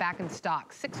have it back in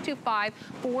stock.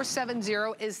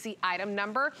 625-470 is the item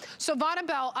number. So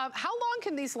Vonabelle, how long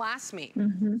can these last me?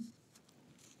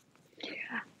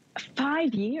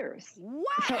 5 years. Wow.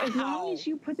 So as long as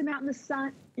you put them out in the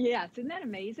sun, yes, isn't that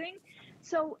amazing?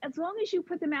 So as long as you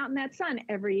put them out in that sun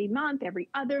every month, every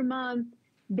other month,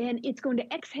 then it's going to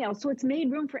exhale. So it's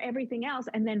made room for everything else.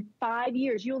 And then 5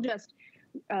 years, you'll just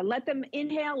let them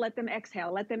inhale, let them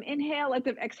exhale, let them inhale, let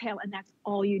them exhale, and that's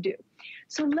all you do.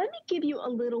 So let me give you a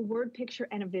little word picture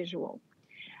and a visual.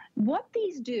 What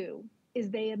these do is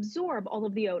they absorb all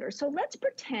of the odor. So let's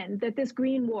pretend that this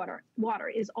green water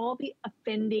is all the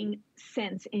offending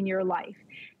scents in your life.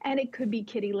 And it could be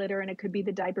kitty litter, and it could be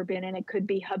the diaper bin, and it could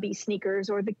be hubby sneakers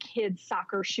or the kids'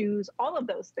 soccer shoes, all of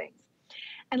those things.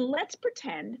 And let's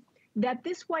pretend that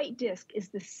this white disc is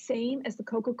the same as the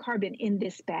cocoa carbon in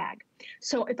this bag.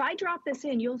 So if I drop this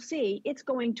in, you'll see it's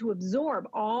going to absorb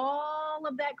all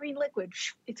of that green liquid.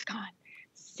 It's gone.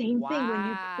 Same thing when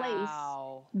you place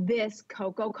this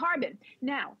cocoa carbon.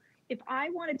 Now, if I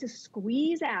wanted to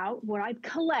squeeze out what I've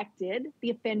collected, the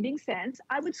offending scents,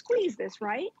 I would squeeze this,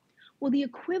 right? Well, the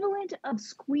equivalent of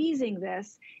squeezing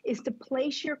this is to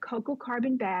place your cocoa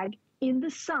carbon bag in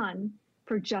the sun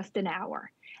for just an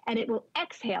hour. And it will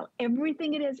exhale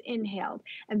everything it has inhaled.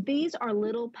 And these are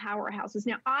little powerhouses.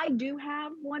 Now, I do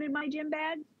have one in my gym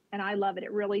bag, and I love it.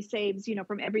 It really saves, you know,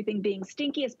 from everything being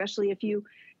stinky, especially if you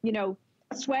know,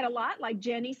 sweat a lot, like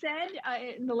Jenny said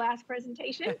in the last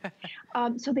presentation.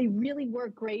 So they really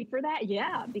work great for that.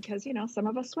 Yeah, because, you know, some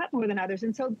of us sweat more than others.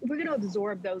 And so we're going to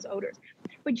absorb those odors.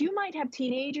 But you might have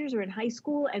teenagers or in high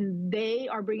school, and they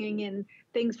are bringing in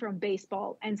things from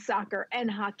baseball and soccer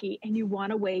and hockey, and you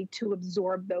want a way to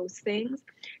absorb those things.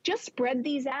 Just spread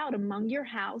these out among your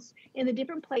house in the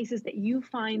different places that you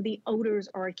find the odors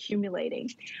are accumulating.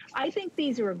 I think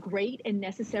these are a great and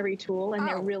necessary tool, and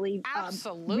they're really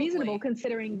reasonable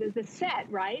considering the set,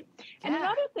 right? And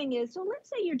another thing is, so let's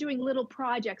say you're doing little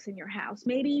projects in your house.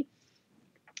 Maybe,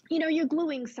 you know, you're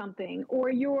gluing something, or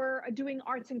you're doing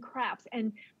arts and crafts,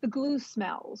 and the glue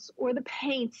smells or the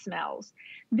paint smells.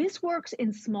 This works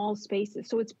in small spaces,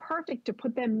 so it's perfect to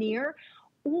put them near.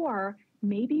 Or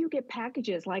maybe you get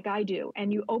packages like I do,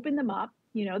 and you open them up.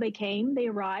 You know, they came, they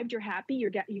arrived, you're happy, you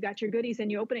got your goodies,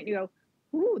 and you open it and you go,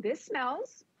 ooh, this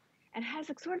smells, and has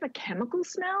a sort of a chemical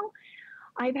smell.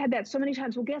 I've had that so many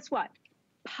times. Well, guess what?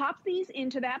 Pop these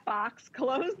into that box,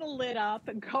 close the lid up,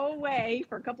 and go away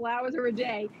for a couple hours or a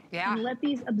day, and let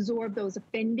these absorb those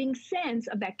offending scents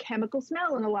of that chemical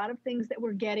smell and a lot of things that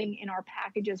we're getting in our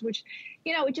packages, which,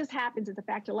 you know, it just happens. It's a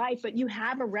fact of life, but you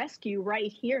have a rescue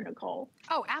right here, Nicole.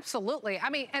 Oh, absolutely. I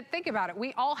mean, and think about it.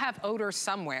 We all have odors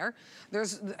somewhere.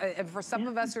 There's, for some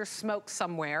of us, there's smoke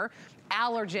somewhere.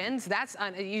 Allergens, that's,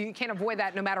 you can't avoid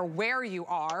that no matter where you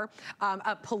are.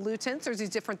 Pollutants, there's these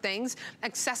different things.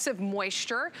 Excessive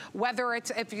moisture, whether it's,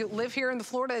 if you live here in the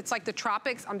Florida, it's like the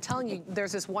tropics. I'm telling you,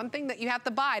 there's this one thing that you have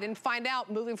to buy. I didn't find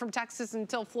out moving from Texas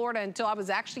until Florida until I was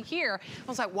actually here. I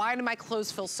was like, why do my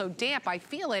clothes feel so damp? I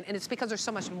feel it, and it's because there's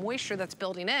so much moisture that's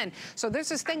building in. So there's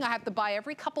this thing I have to buy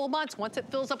every couple of months once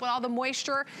it fills up with all the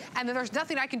moisture, and then there's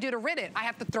nothing I can do to rid it. I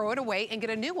have to throw it away and get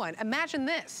a new one. Imagine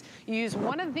this. You use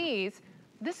one of these.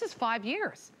 This is 5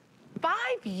 years. 5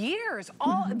 years.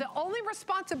 The only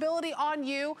responsibility on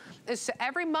you is to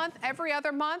every month, every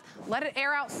other month, let it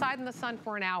air outside in the sun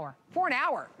for an hour. For an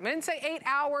hour. I didn't say 8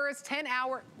 hours, 10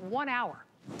 hours, 1 hour.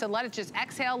 to let it just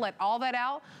exhale, let all that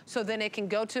out, so then it can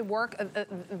go to work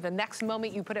the next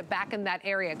moment you put it back in that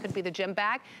area. It could be the gym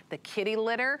bag, the kitty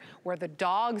litter, where the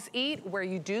dogs eat, where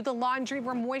you do the laundry,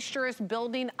 where moisture is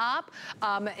building up,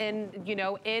 and you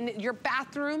know, in your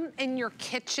bathroom, in your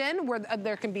kitchen, where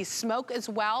there can be smoke as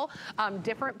well,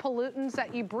 different pollutants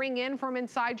that you bring in from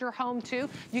inside your home too.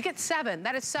 You get 7.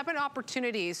 That is 7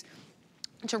 opportunities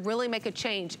to really make a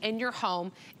change in your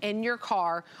home, in your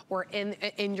car, or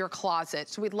in your closet.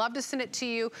 So we'd love to send it to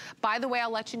you. By the way, I'll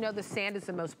let you know the sand is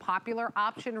the most popular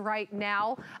option right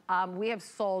now. We have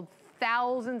sold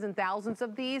thousands and thousands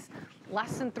of these,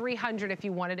 less than 300 if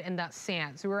you wanted in that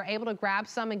sand. So we were able to grab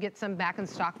some and get some back in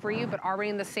stock for you, but already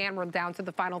in the sand, we're down to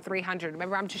the final 300.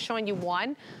 Remember, I'm just showing you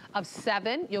 1 of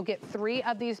 7. You'll get 3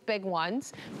 of these big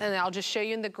ones, and then I'll just show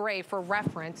you in the gray for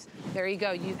reference. There you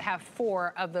go, you have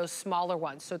 4 of those smaller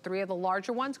ones. So 3 of the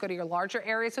larger ones, go to your larger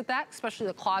areas with that, especially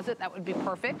the closet, that would be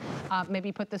perfect.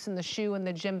 Maybe put this in the shoe and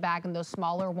the gym bag and those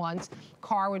smaller ones.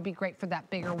 Car would be great for that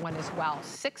bigger one as well.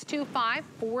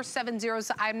 625-470 is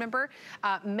the item number.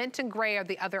 Mint and gray are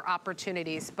the other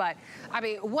opportunities, but I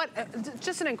mean, what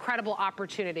just an incredible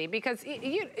opportunity, because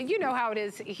you know how it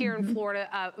is here in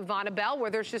Florida, Vonabelle,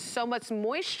 where there's just so much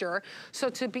moisture. So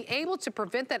to be able to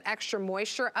prevent that extra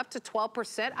moisture up to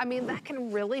 12%, I mean, that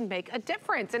can really make a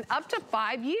difference, and up to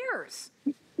 5 years.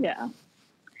 Yeah.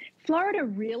 Florida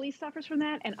really suffers from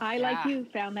that, and I, like you,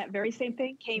 found that very same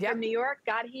thing. Came from New York,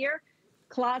 got here,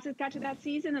 closet got to that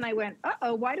season, and I went,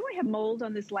 uh-oh, why do I have mold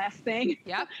on this last thing?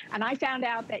 Yep. And I found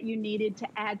out that you needed to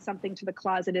add something to the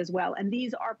closet as well, and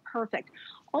these are perfect.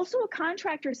 Also, a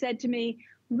contractor said to me,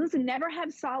 listen, never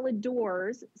have solid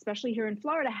doors, especially here in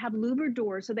Florida, have louvered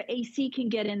doors so the AC can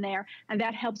get in there, and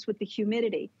that helps with the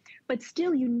humidity. But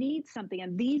still, you need something,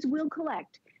 and these will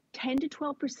collect 10 to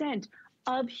 12%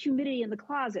 of humidity in the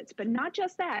closets. But not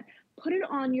just that, put it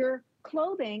on your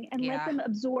clothing and let them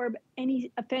absorb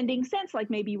any offending scents, like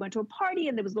maybe you went to a party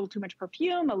and there was a little too much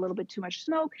perfume, a little bit too much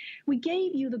smoke. We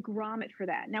gave you the grommet for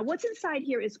that. Now, what's inside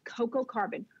here is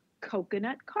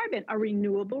coconut carbon, a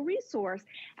renewable resource,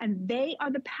 and they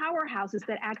are the powerhouses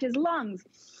that act as lungs.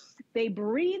 They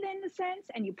breathe in the scents,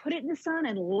 and you put it in the sun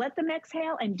and let them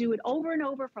exhale, and do it over and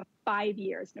over for 5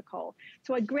 years, Nicole.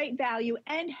 So a great value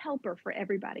and helper for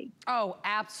everybody. Oh,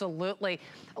 absolutely.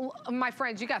 My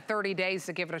friends, you got 30 days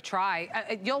to give it a try.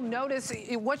 You'll notice,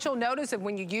 what you'll notice is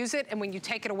when you use it and when you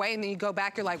take it away and then you go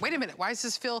back, you're like, wait a minute, why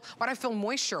do I feel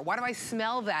moisture? Why do I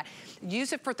smell that?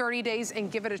 Use it for 30 days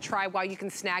and give it a try while you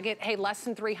can snag it. Hey, less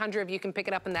than 300 of you can pick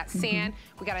it up in that sand.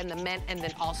 We got it in the mint and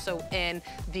then also in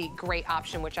the gray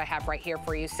option, which I have right here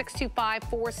for you.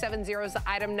 625-470 is the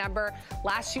item number.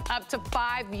 Lasts you up to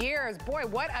 5 years. Boy,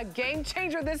 what a game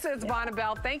changer this is,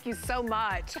 Vonabelle. Thank you so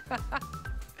much.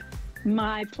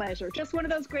 My pleasure. Just one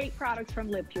of those great products from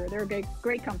Live Pure. They're a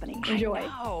great company. Enjoy.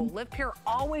 I know. Live Pure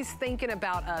always thinking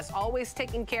about us, always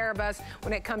taking care of us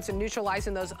when it comes to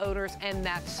neutralizing those odors and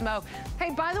that smoke.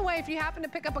 Hey, by the way, if you happen to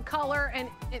pick up a color and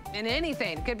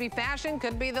anything, it could be fashion,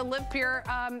 could be the Live Pure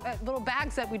little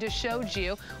bags that we just showed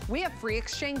you, we have free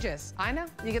exchanges. I know.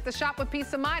 You get the shop with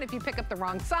peace of mind. If you pick up the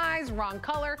wrong size, wrong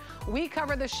color, we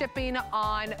cover the shipping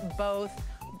on both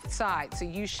side. So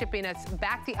you shipping us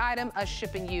back the item, us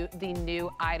shipping you the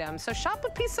new item. So shop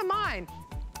with peace of mind.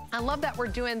 I love that we're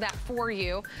doing that for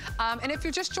you. And if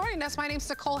you're just joining us, my name's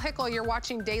Nicole Hickle. You're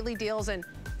watching Daily Deals and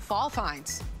Fall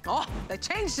Finds. Oh, they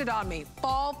changed it on me.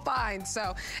 Fall Finds.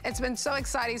 So it's been so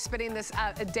exciting spending this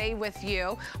day with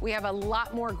you. We have a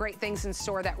lot more great things in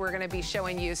store that we're going to be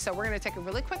showing you. So we're going to take a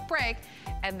really quick break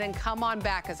and then come on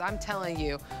back, because I'm telling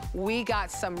you, we got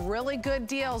some really good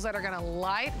deals that are going to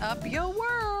light up your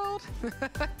world.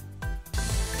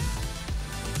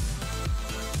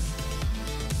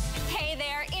 Hey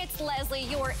there, it's Leslie,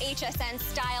 your HSN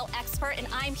style expert, and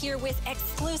I'm here with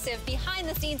exclusive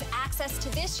behind-the-scenes access to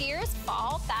this year's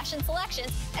fall fashion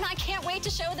selections, and I can't wait to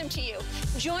show them to you.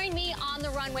 Join me on the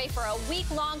runway for a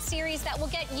week-long series that will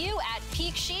get you at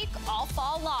peak chic all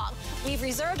fall long. We've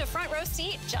reserved a front row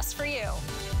seat just for you.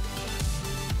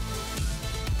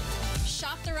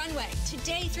 Shop the runway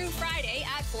today through Friday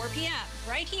at 4 p.m.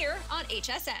 right here on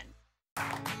HSN.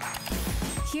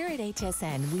 Here at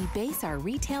HSN, we base our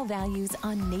retail values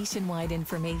on nationwide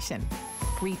information.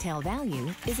 Retail value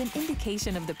is an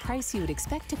indication of the price you would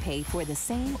expect to pay for the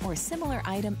same or similar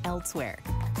item elsewhere,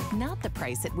 not the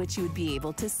price at which you would be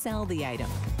able to sell the item.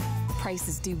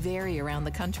 Prices do vary around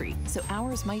the country, so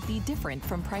ours might be different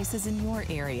from prices in your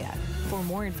area. For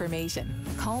more information,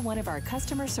 call one of our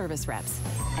customer service reps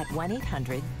at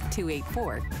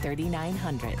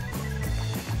 1-800-284-3900.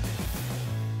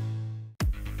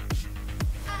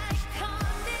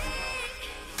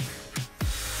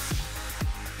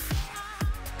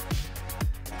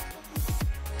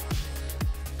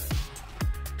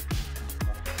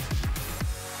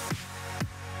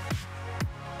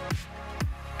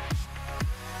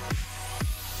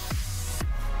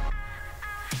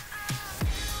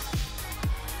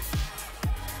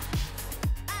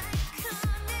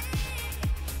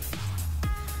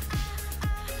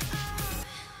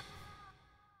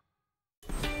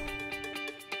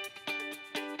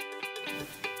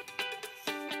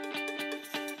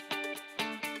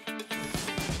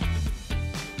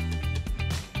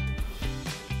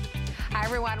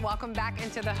 everyone, welcome back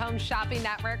into the Home Shopping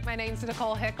Network. My name's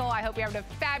Nicole Hickle. I hope you're having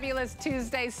a fabulous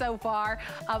Tuesday so far.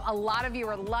 A lot of you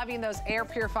are loving those air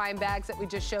purifying bags that we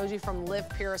just showed you from Live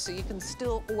Pure, so you can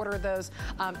still order those,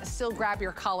 still grab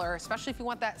your color, especially if you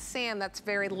want that sand that's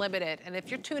very limited. And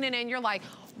if you're tuning in, you're like,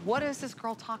 what is this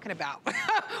girl talking about?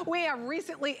 We have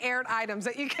recently aired items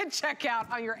that you can check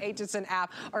out on your HSN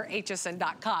app or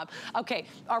hsn.com. Okay,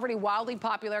 already wildly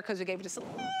popular because we gave you just a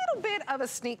little bit of a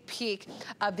sneak peek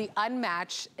of the Unmatched.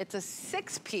 It's a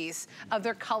 6-piece of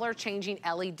their color-changing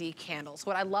LED candles.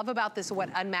 What I love about this, what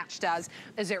Unmatched does,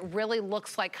 is it really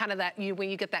looks like kind of that, when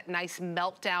you get that nice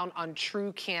meltdown on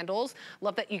true candles.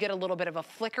 Love that you get a little bit of a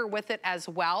flicker with it as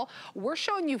well. We're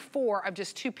showing you 4 of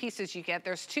just 2 pieces you get.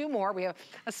 There's 2 more. We have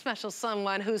a special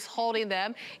someone who's holding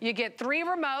them. You get 3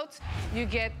 remotes, you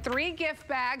get 3 gift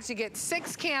bags, you get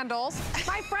 6 candles.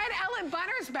 My friend Ellen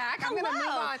Bunner's back. I'm gonna move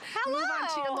on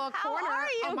to your little corner. How are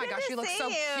you? Oh my gosh, you look so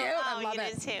cute. I love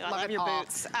it. Too. I love your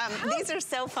boots. These are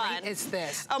so fun. What is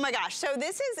this? Oh my gosh. So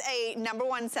this is a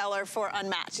 #1 seller for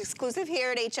Unmatched, exclusive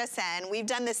here at HSN. We've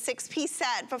done the 6-piece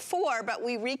set before, but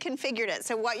we reconfigured it.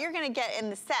 So what you're gonna get in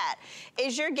the set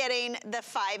is you're getting the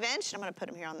 5-inch, I'm gonna put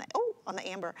them here on the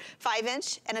amber,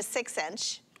 5-inch and a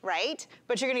 6-inch. Right?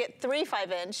 But you're gonna get 3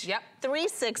 5-inch, 3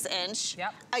 6-inch,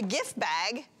 a gift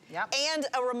bag, and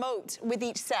a remote with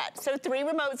each set. So 3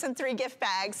 remotes and 3 gift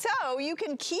bags. So you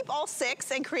can keep all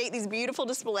 6 and create these beautiful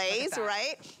displays,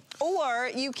 right? Or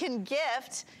you can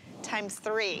gift times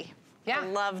 3. I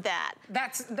love that.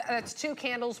 That's 2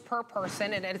 candles per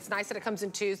person, and it's nice that it comes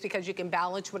in 2s because you can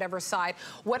balance whatever side.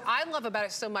 What I love about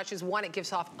it so much is, 1, it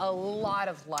gives off a lot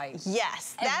of light.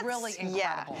 Yes, that's really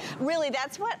incredible. Really,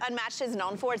 that's what Unmatched is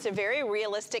known for. It's a very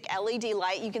realistic LED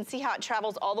light. You can see how it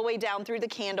travels all the way down through the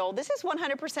candle. This is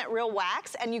 100% real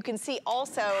wax, and you can see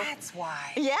also. That's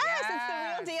why. Yes, it's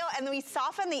the real deal. And then we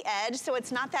soften the edge so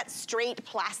it's not that straight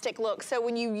plastic look. So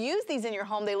when you use these in your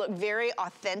home, they look very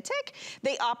authentic.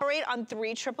 They operate on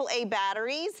 3 AAA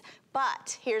batteries,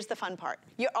 but here's the fun part.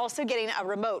 You're also getting a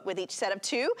remote with each set of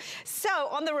 2. So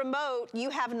on the remote, you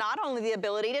have not only the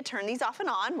ability to turn these off and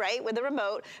on, right, with the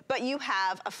remote, but you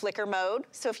have a flicker mode.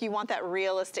 So if you want that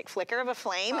realistic flicker of a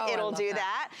flame, it'll do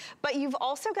that. But you've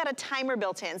also got a timer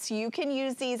built in. So you can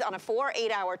use these on a 4 or 8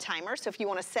 hour timer. So if you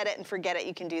want to set it and forget it,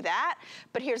 you can do that.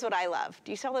 But here's what I love.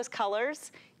 Do you see all those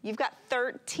colors? You've got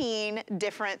 13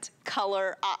 different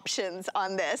color options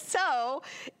on this. So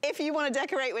if you want to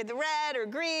decorate with red or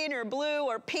green or blue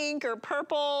or pink or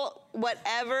purple,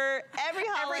 whatever, every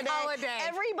holiday,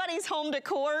 everybody's home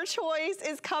decor choice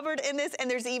is covered in this. And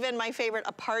there's even my favorite,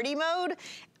 a party mode.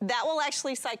 That will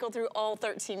actually cycle through all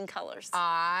 13 colors.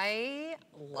 I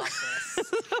love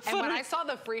this. And when I saw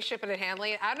the free shipping and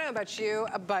handling, I don't know about you,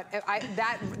 but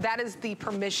that is the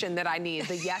permission that I need,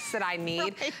 the yes that I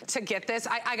need to get this.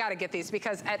 I gotta get these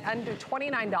because at under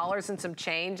 $29 and some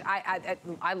change,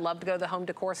 I love to go to the home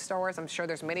decor stores. I'm sure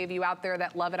there's many of you out there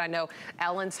that love it. I know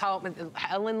Ellen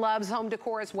loves home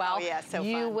decor as well. Oh yeah, so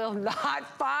you fun. will not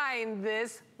find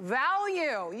this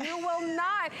value. You will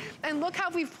not. And look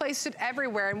how we've placed it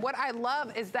everywhere. And what I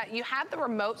love is that you have the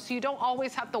remote, so you don't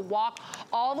always have to walk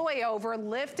all the way over,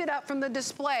 lift it up from the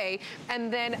display,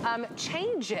 and then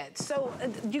change it. So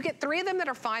you get 3 of them that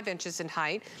are 5 inches in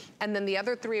height, and then the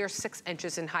other 3 are 6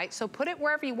 inches in height. So put it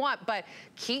wherever you want, but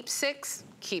keep 6,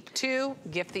 keep 2,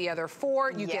 gift the other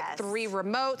 4. You get 3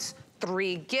 remotes,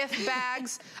 3 gift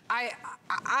bags.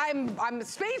 I'm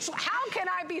speechless. How can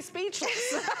I be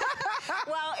speechless?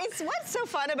 Well, what's so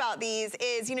fun about these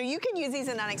is, you can use these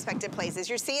in unexpected places.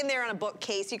 You're seeing there on a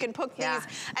bookcase. You can put these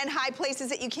in high places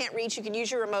that you can't reach. You can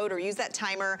use your remote or use that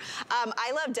timer.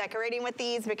 I love decorating with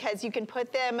these because you can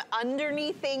put them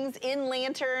underneath things, in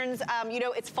lanterns.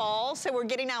 It's fall, so we're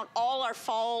getting out all our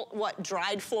fall,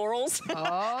 dried florals.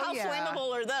 How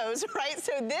flammable are those, right?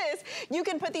 So you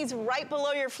can put these right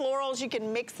below your florals. You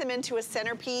can mix them into a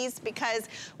centerpiece because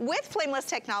with flameless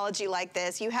technology like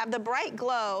this, you have the bright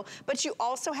glow, but you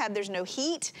also have, there's no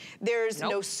heat, there's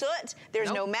no soot,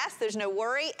 there's no mess, there's no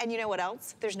worry, and you know what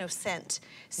else? There's no scent.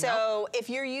 So if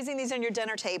you're using these on your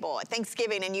dinner table at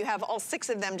Thanksgiving and you have all 6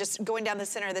 of them just going down the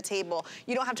center of the table,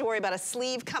 you don't have to worry about a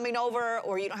sleeve coming over,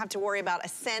 or you don't have to worry about a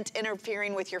scent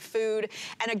interfering with your food.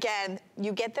 And again,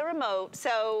 you get the remote,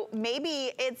 so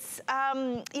maybe it's,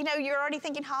 you're already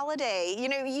thinking holiday.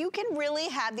 You can really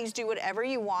have these do whatever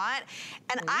you want.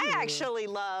 And I actually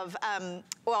love,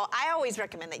 I always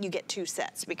recommend that you get 2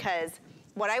 sets because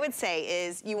what I would say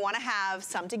is you want to have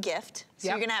some to gift. So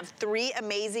you're going to have 3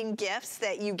 amazing gifts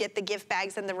that you get the gift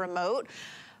bags and the remote.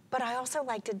 but I also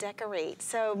like to decorate.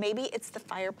 So maybe it's the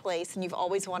fireplace and you've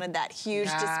always wanted that huge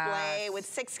display with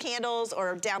 6 candles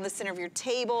or down the center of your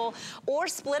table, or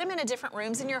split them into different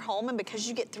rooms in your home, and because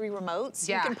you get 3 remotes,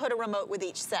 you can put a remote with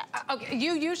each set. Okay,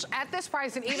 you usually, at this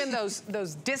price, and even those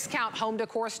discount home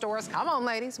decor stores, come on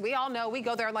ladies, we all know, we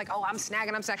go there like, oh, I'm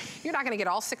snagging. You're not gonna get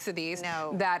all 6 of these.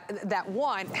 No. That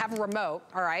one have a remote,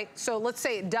 all right? So let's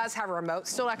say it does have a remote,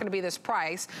 still not gonna be this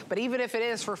price, but even if it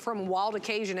is from wild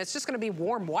occasion, it's just gonna be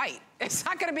warm white. It's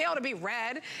not gonna be able to be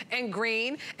red and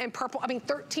green and purple. I mean,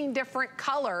 13 different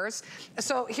colors.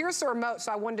 So here's the remote,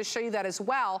 so I wanted to show you that as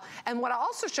well. And what I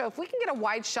also show, if we can get a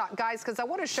wide shot, guys, because I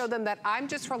wanna show them that I'm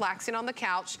just relaxing on the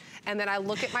couch, and then I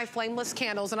look at my flameless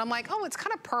candles, and I'm like, oh, it's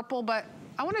kind of purple, but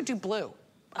I wanna do blue.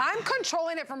 I'm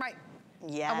controlling it for my,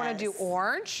 I wanna do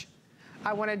orange.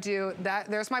 I wanna do that,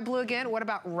 there's my blue again. What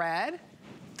about red?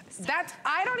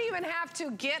 I don't even have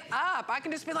to get up. I can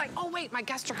just be like, oh wait, my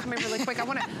guests are coming really quick.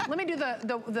 Let me do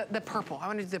the purple. I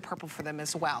wanna do the purple for them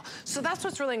as well. So that's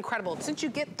what's really incredible. Since you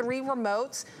get 3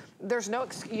 remotes, there's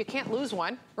you can't lose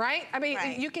one, right? I mean,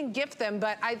 you can gift them,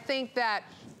 but I think that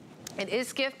it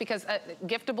is gift because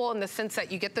giftable in the sense that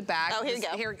you get the bag. Oh, here you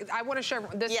go. Here, I wanna show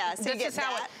this. Yeah, so this is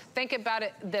how think about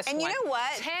it this way. And you know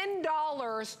what?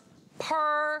 $10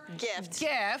 per gift.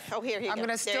 Oh, here you go. I'm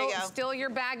gonna steal your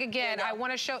bag again. I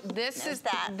want to show, this is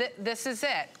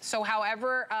it. So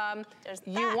however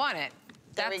you want it,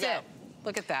 that's it.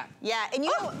 Look at that. Yeah, and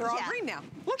you know, they're all green now.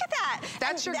 Look at that.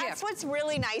 That's your gift. That's what's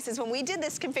really nice is when we did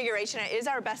this configuration, it is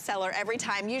our best seller every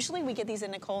time. Usually we get these in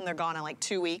Nicole and they're gone in like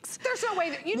 2 weeks. There's no way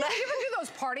that, you ever do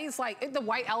those parties like the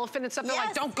white elephant and stuff? They're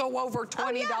like, don't go over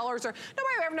 $20 or nobody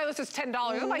ever knows this is $10.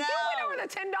 I'm like, you went over the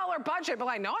 $10 budget, but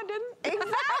like, no, I didn't.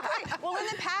 Exactly. Well, in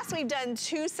the past we've done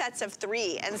 2 sets of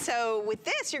 3, and so with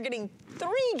this you're getting 3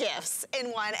 gifts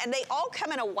in one, and they all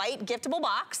come in a white giftable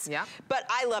box. Yeah. But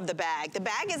I love the bag. The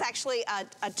bag is actually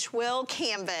a twill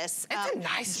canvas. It's a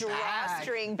nice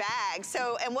drawstring bag.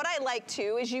 So, and what I like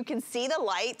too is you can see the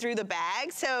light through the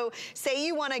bag. So, say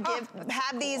you want to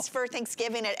have these for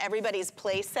Thanksgiving at everybody's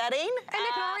place setting, and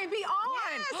they can already be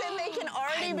on. Yes, and they can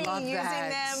already be using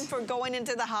them for going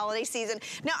into the holiday season.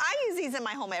 Now, I use these in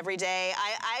my home every day.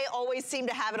 I always seem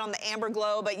to have it on the amber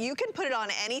glow, but you can put it on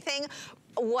anything.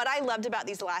 What I loved about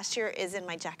these last year is in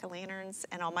my jack-o'-lanterns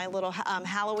and all my little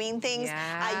Halloween things.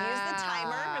 I use the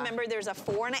timer. Remember, there's a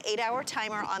 4- and 8-hour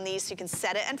timer on these, so you can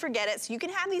set it and forget it. So you can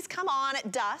have these come on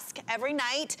at dusk every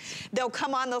night. They'll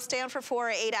come on, they'll stay on for 4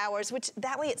 or 8 hours, which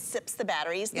that way it sips the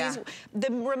batteries. The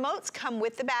remotes come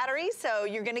with the batteries, so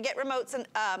you're gonna get remotes and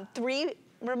 3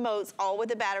 remotes, all with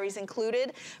the batteries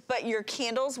included, but your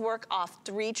candles work off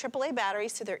 3 AAA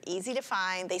batteries, so they're easy to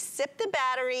find. They sip the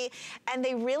battery, and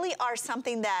they really are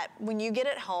something that when you get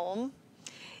it home,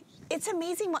 it's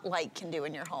amazing what light can do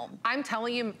in your home. I'm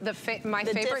telling you, my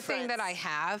favorite thing that I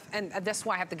have, and this is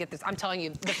why I have to get this, I'm telling you,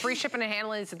 the free shipping and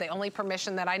handling is the only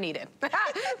permission that I needed.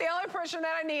 The only permission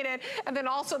that I needed. And then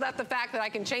also the fact that I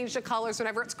can change the colors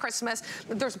whenever it's Christmas.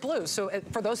 There's blue, so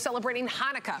for those celebrating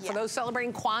Hanukkah, for those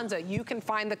celebrating Kwanzaa, you can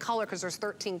find the color because there's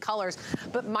 13 colors.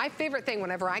 But my favorite thing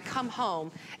whenever I come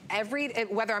home,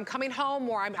 whether I'm coming home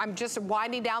or I'm just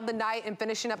winding down the night and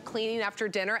finishing up cleaning after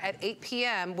dinner at 8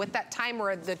 p.m. with that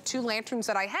timer, the 2 lanterns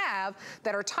that I have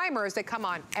that are timers, they come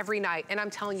on every night, and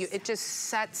I'm telling you, it just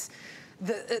sets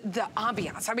the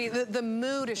ambiance. I mean, the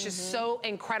mood is just so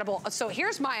incredible. So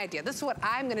here's my idea. This is what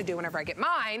I'm gonna do whenever I get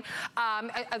mine.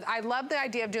 I love the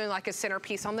idea of doing like a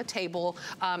centerpiece on the table,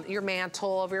 your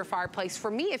mantle over your fireplace. For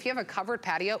me, if you have a covered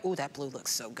patio, ooh, that blue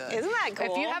looks so good. Isn't that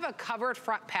cool? If you have a covered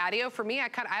front patio, for me, I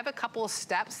have a couple of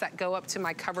steps that go up to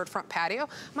my covered front patio.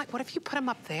 I'm like, what if you put them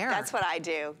up there? That's what I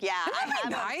do. Yeah. Isn't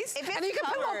that nice? And you can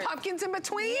put little pumpkins in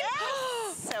between.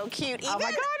 Yes. So cute.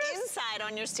 Even inside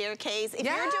on your staircase. If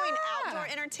you're doing outdoor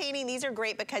entertaining, these are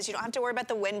great because you don't have to worry about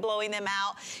the wind blowing them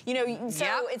out. You know,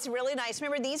 so it's really nice.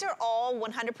 Remember, these are all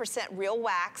 100% real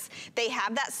wax. They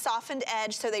have that softened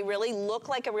edge, so they really look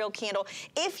like a real candle.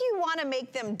 If you want to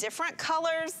make them different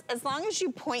colors, as long as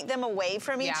you point them away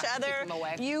from each other,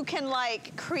 you can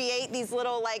like create these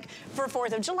little, like for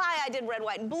 4th of July, I did red,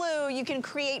 white, and blue. You can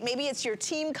create, maybe it's your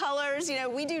team colors. You know,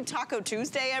 we do Taco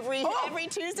Tuesday every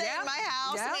Tuesday in my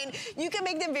house. I mean, you can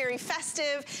make them very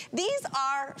festive. These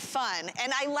are fun.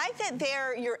 And I like that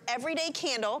they're your everyday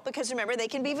candle, because remember, they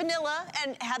can be vanilla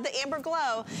and have the amber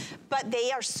glow, but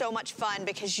they are so much fun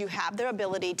because you have their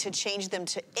ability to change them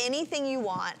to anything you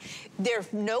want. They're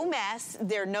no mess,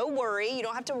 they're no worry. You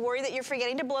don't have to worry that you're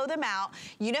forgetting to blow them out.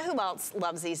 You know who else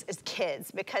loves these is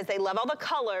kids, because they love all the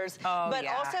colors. Oh, but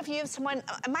also if you have someone,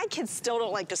 my kids still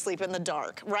don't like to sleep in the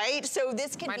dark, right? So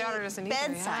this can be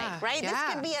bedside, right? This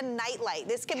can be a night light.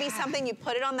 This can be something you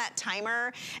put it on that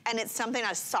timer, and it's something,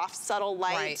 a soft, subtle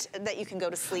light that you can go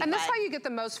to sleep. And that's how you get the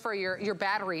most for your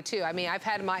battery too. I mean, I've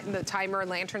had the timer and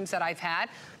lanterns that I've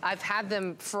had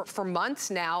them for months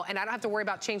now, and I don't have to worry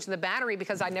about changing the battery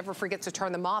because I never forget to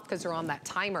turn them off because they're on that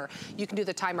timer. You can do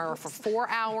the timer for 4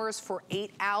 hours, for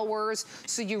 8 hours,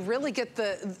 so you really get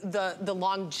the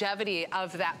longevity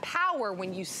of that power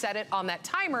when you set it on that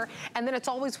timer, and then it's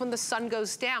always when the sun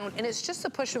goes down, and it's just a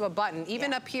push of a button.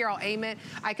 Even up here, I'll aim it,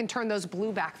 I can turn those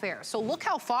blue back there. So look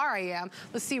how far I am.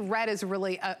 Let's see, red is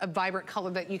really a vibrant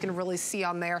color that you can really see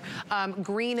on there.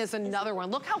 Green is another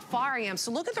one. Look how far I am.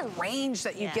 So look at the range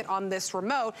that you get on this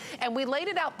remote, and we laid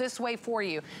it out this way for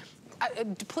you.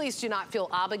 Please do not feel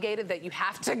obligated that you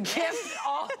have to gift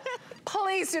all.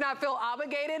 Please do not feel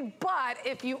obligated, but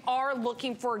if you are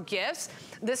looking for gifts,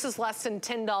 this is less than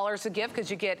 $10 a gift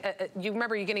because you get, you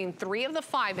remember you're getting 3 of the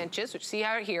 5 inches, which see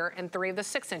out here, and 3 of the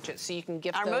 6 inches. So you can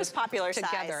gift our those most popular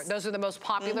together. Size. Those are the most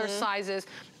popular sizes.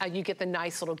 You get the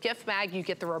nice little gift bag, you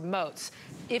get the remotes.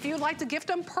 If you'd like to gift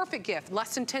them, perfect gift,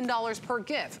 less than $10 per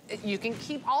gift. You can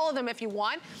keep all of them if you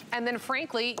want, and then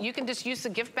frankly, you can just use the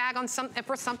gift bag on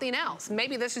for something else.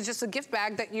 Maybe this is just a gift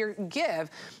bag that you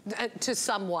give to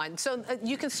someone. So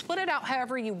you can split it out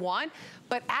however you want,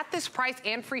 but at this price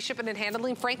and free shipping and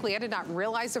handling, frankly, I did not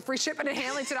realize the free shipping and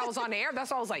handling until I was on air.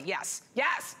 That's why I was like, yes,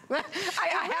 yes, I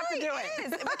have to do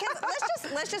it.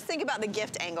 Because let's just think about the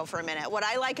gift angle for a minute. What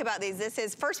I like about these, this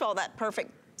is, first of all, that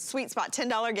perfect sweet spot,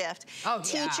 $10 gift.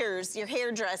 Teachers, your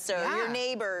hairdresser, your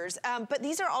neighbors. But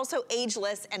these are also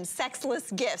ageless and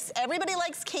sexless gifts. Everybody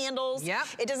likes candles.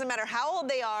 It doesn't matter how old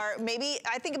they are. Maybe,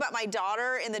 I think about my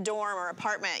daughter in the dorm or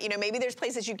apartment. You know, maybe there's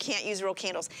places you can't use real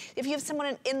candles. If you have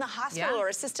someone in the hospital or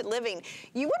assisted living,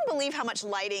 you wouldn't believe how much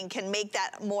lighting can make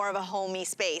that more of a homey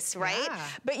space, right?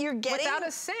 But you're getting... Without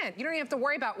a scent. You don't even have to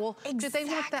worry about, well, do they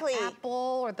want the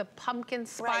apple or the pumpkin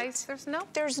spice?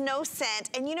 There's no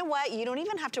scent. And you know what? You don't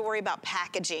even have to worry about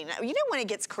packaging. You know when it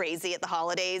gets crazy at the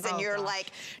holidays and you're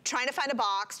like trying to find a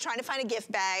box, trying to find a gift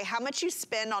bag, how much you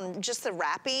spend on just the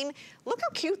wrapping. Look how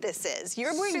cute this is.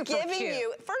 We're giving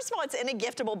you, first of all, it's in a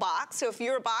giftable box. So if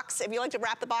you like to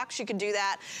wrap the box, you can do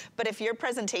that. But if your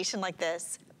presentation like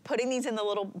this, putting these in the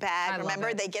little bag,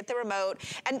 remember, they get the remote.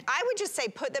 And I would just say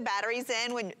put the batteries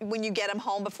in when you get them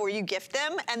home before you gift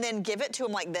them, and then give it to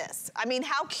them like this. I mean,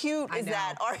 how cute is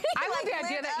that? I love the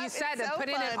idea that you said of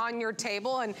putting it on your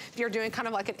table, and if you're doing kind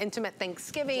of like an intimate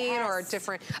Thanksgiving or a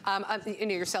different, you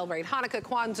know, you're celebrating Hanukkah,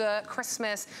 Kwanzaa,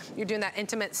 Christmas, you're doing that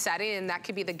intimate setting, and that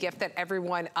could be the gift that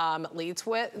everyone leaves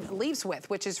with,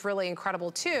 which is really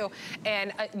incredible too.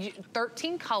 And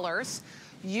 13 colors.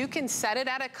 You can set it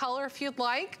at a color if you'd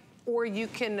like, or you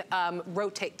can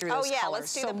rotate through those colors.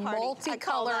 Let's do the party.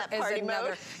 Multicolor is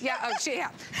another.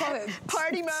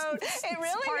 Party mode. It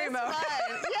really is fun.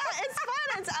 Yeah, it's fun.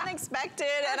 It's unexpected.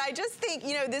 And I just think,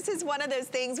 you know, this is one of those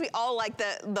things, we all like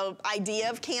the idea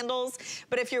of candles,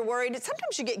 but if you're worried,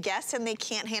 sometimes you get guests and they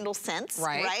can't handle scents,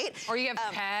 right? Or you have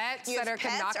pets that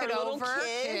can knock it over.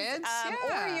 Kids.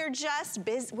 Or you're just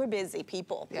busy. We're busy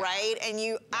people, right?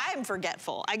 And I'm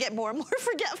forgetful. I get more and more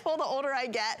forgetful the older I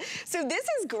get. So this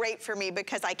is great for me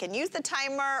because I can use the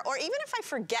timer, or even if I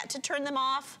forget to turn them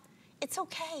off, it's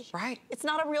okay. It's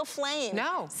not a real flame.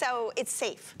 So it's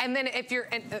safe. And then if you're,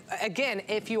 again,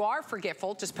 if you are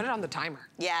forgetful, just put it on the timer.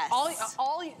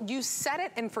 You set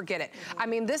it and forget it. I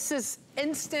mean, this is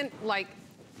instant, like,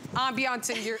 ambiance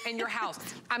in your house.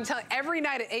 I'm telling you, every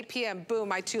night at 8 p.m., boom,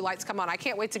 my 2 lights come on. I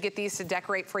can't wait to get these to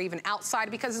decorate for even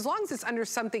outside, because as long as it's under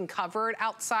something covered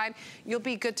outside, you'll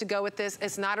be good to go with this.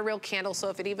 It's not a real candle, so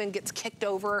if it even gets kicked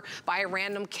over by a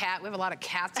random cat, we have a lot of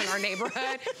cats in our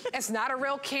neighborhood, it's not a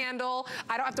real candle.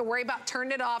 I don't have to worry about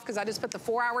turning it off because I just put the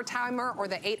 4-hour timer or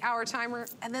the 8-hour timer,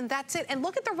 and then that's it. And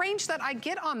look at the range that I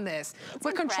get on this.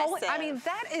 With controlling, I mean,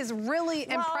 that is really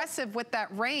impressive with that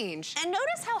range. And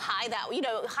notice how high that, you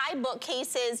know, high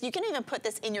bookcases, you can even put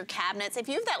this in your cabinets. If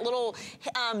you have that little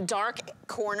dark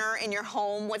corner in your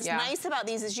home. What's nice about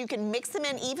these is you can mix them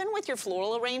in even with your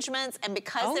floral arrangements, and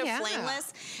because they're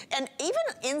flameless, and even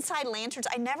inside lanterns,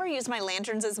 I never use my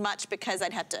lanterns as much because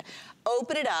I'd have to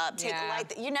open it up, take the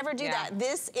light. You never do that.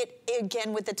 This,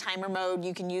 again, with the timer mode,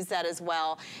 you can use that as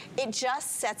well. It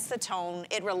just sets the tone.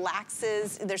 It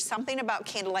relaxes. There's something about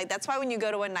candlelight. That's why when you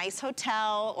go to a nice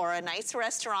hotel or a nice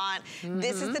restaurant,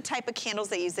 this is the type of candles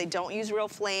they use. They don't use real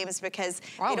flames because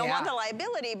you don't want the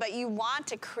liability, but you want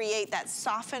to create that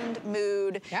softened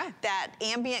mood, that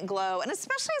ambient glow, and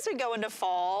especially as we go into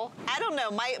fall. I don't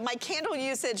know, my candle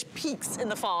usage peaks in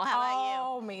the fall. How about you?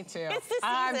 Oh, me too. It's the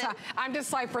season. I'm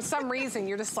just like, for some reason,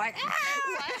 you're just like,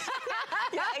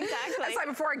 yeah, exactly. It's like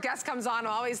before a guest comes on,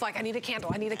 I'm always like, I need a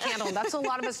candle, I need a candle. And that's what a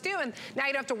lot of us do. And now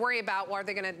you don't have to worry about, well, are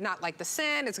they gonna not like the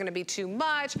scent? It's gonna be too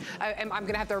much. I'm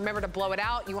gonna have to remember to blow it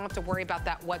out. You won't have to worry about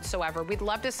that whatsoever. We'd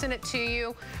love to send it to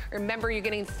you. Remember, you're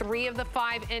getting 3 of the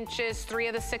 5 inches, 3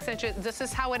 of the 6 inches. This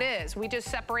is how it is. We just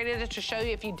separated it to show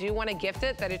you if you do want to gift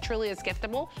it, that it truly is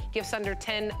giftable. Gifts under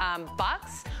 10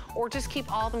 bucks, or just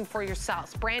keep all of them for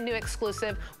yourselves. Brand new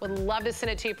exclusive. Would love to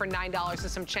send it to you for $9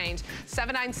 and some change.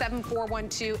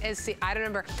 797-412 is the item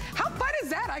number. How fun is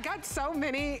that? I got so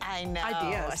many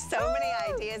ideas. So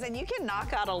many ideas, and you can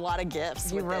knock out a lot of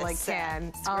gifts with this. You really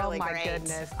can. It's really my great.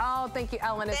 Goodness. Oh, thank you,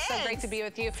 Ellen. It's so great to be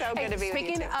with you. So good to be with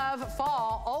you, Speaking of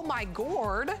fall, oh my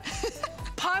gourd,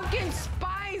 pumpkin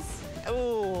spice.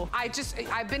 Ooh.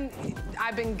 I've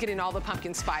been getting all the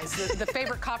pumpkin spice. The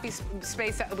favorite coffee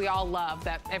space that we all love,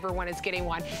 that everyone is getting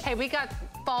one. Hey, we got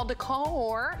fall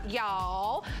decor,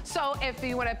 y'all. So if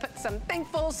you want to put some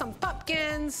thankful, some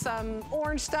pumpkins, some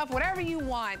orange stuff, whatever you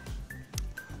want,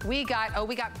 we got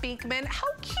Beekman. How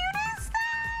cute is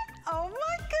that? Oh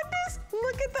my goodness.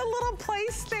 Look at the little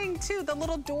place thing too, the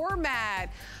little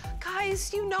doormat.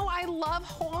 Guys, you know I love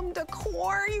home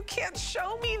decor. You can't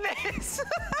show me this.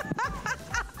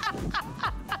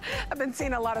 I've been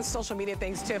seeing a lot of social media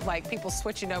things too, of like people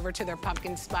switching over to their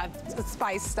pumpkin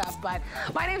spice stuff. But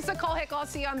my name's Nicole Hickle. I'll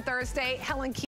see you on Thursday. Helen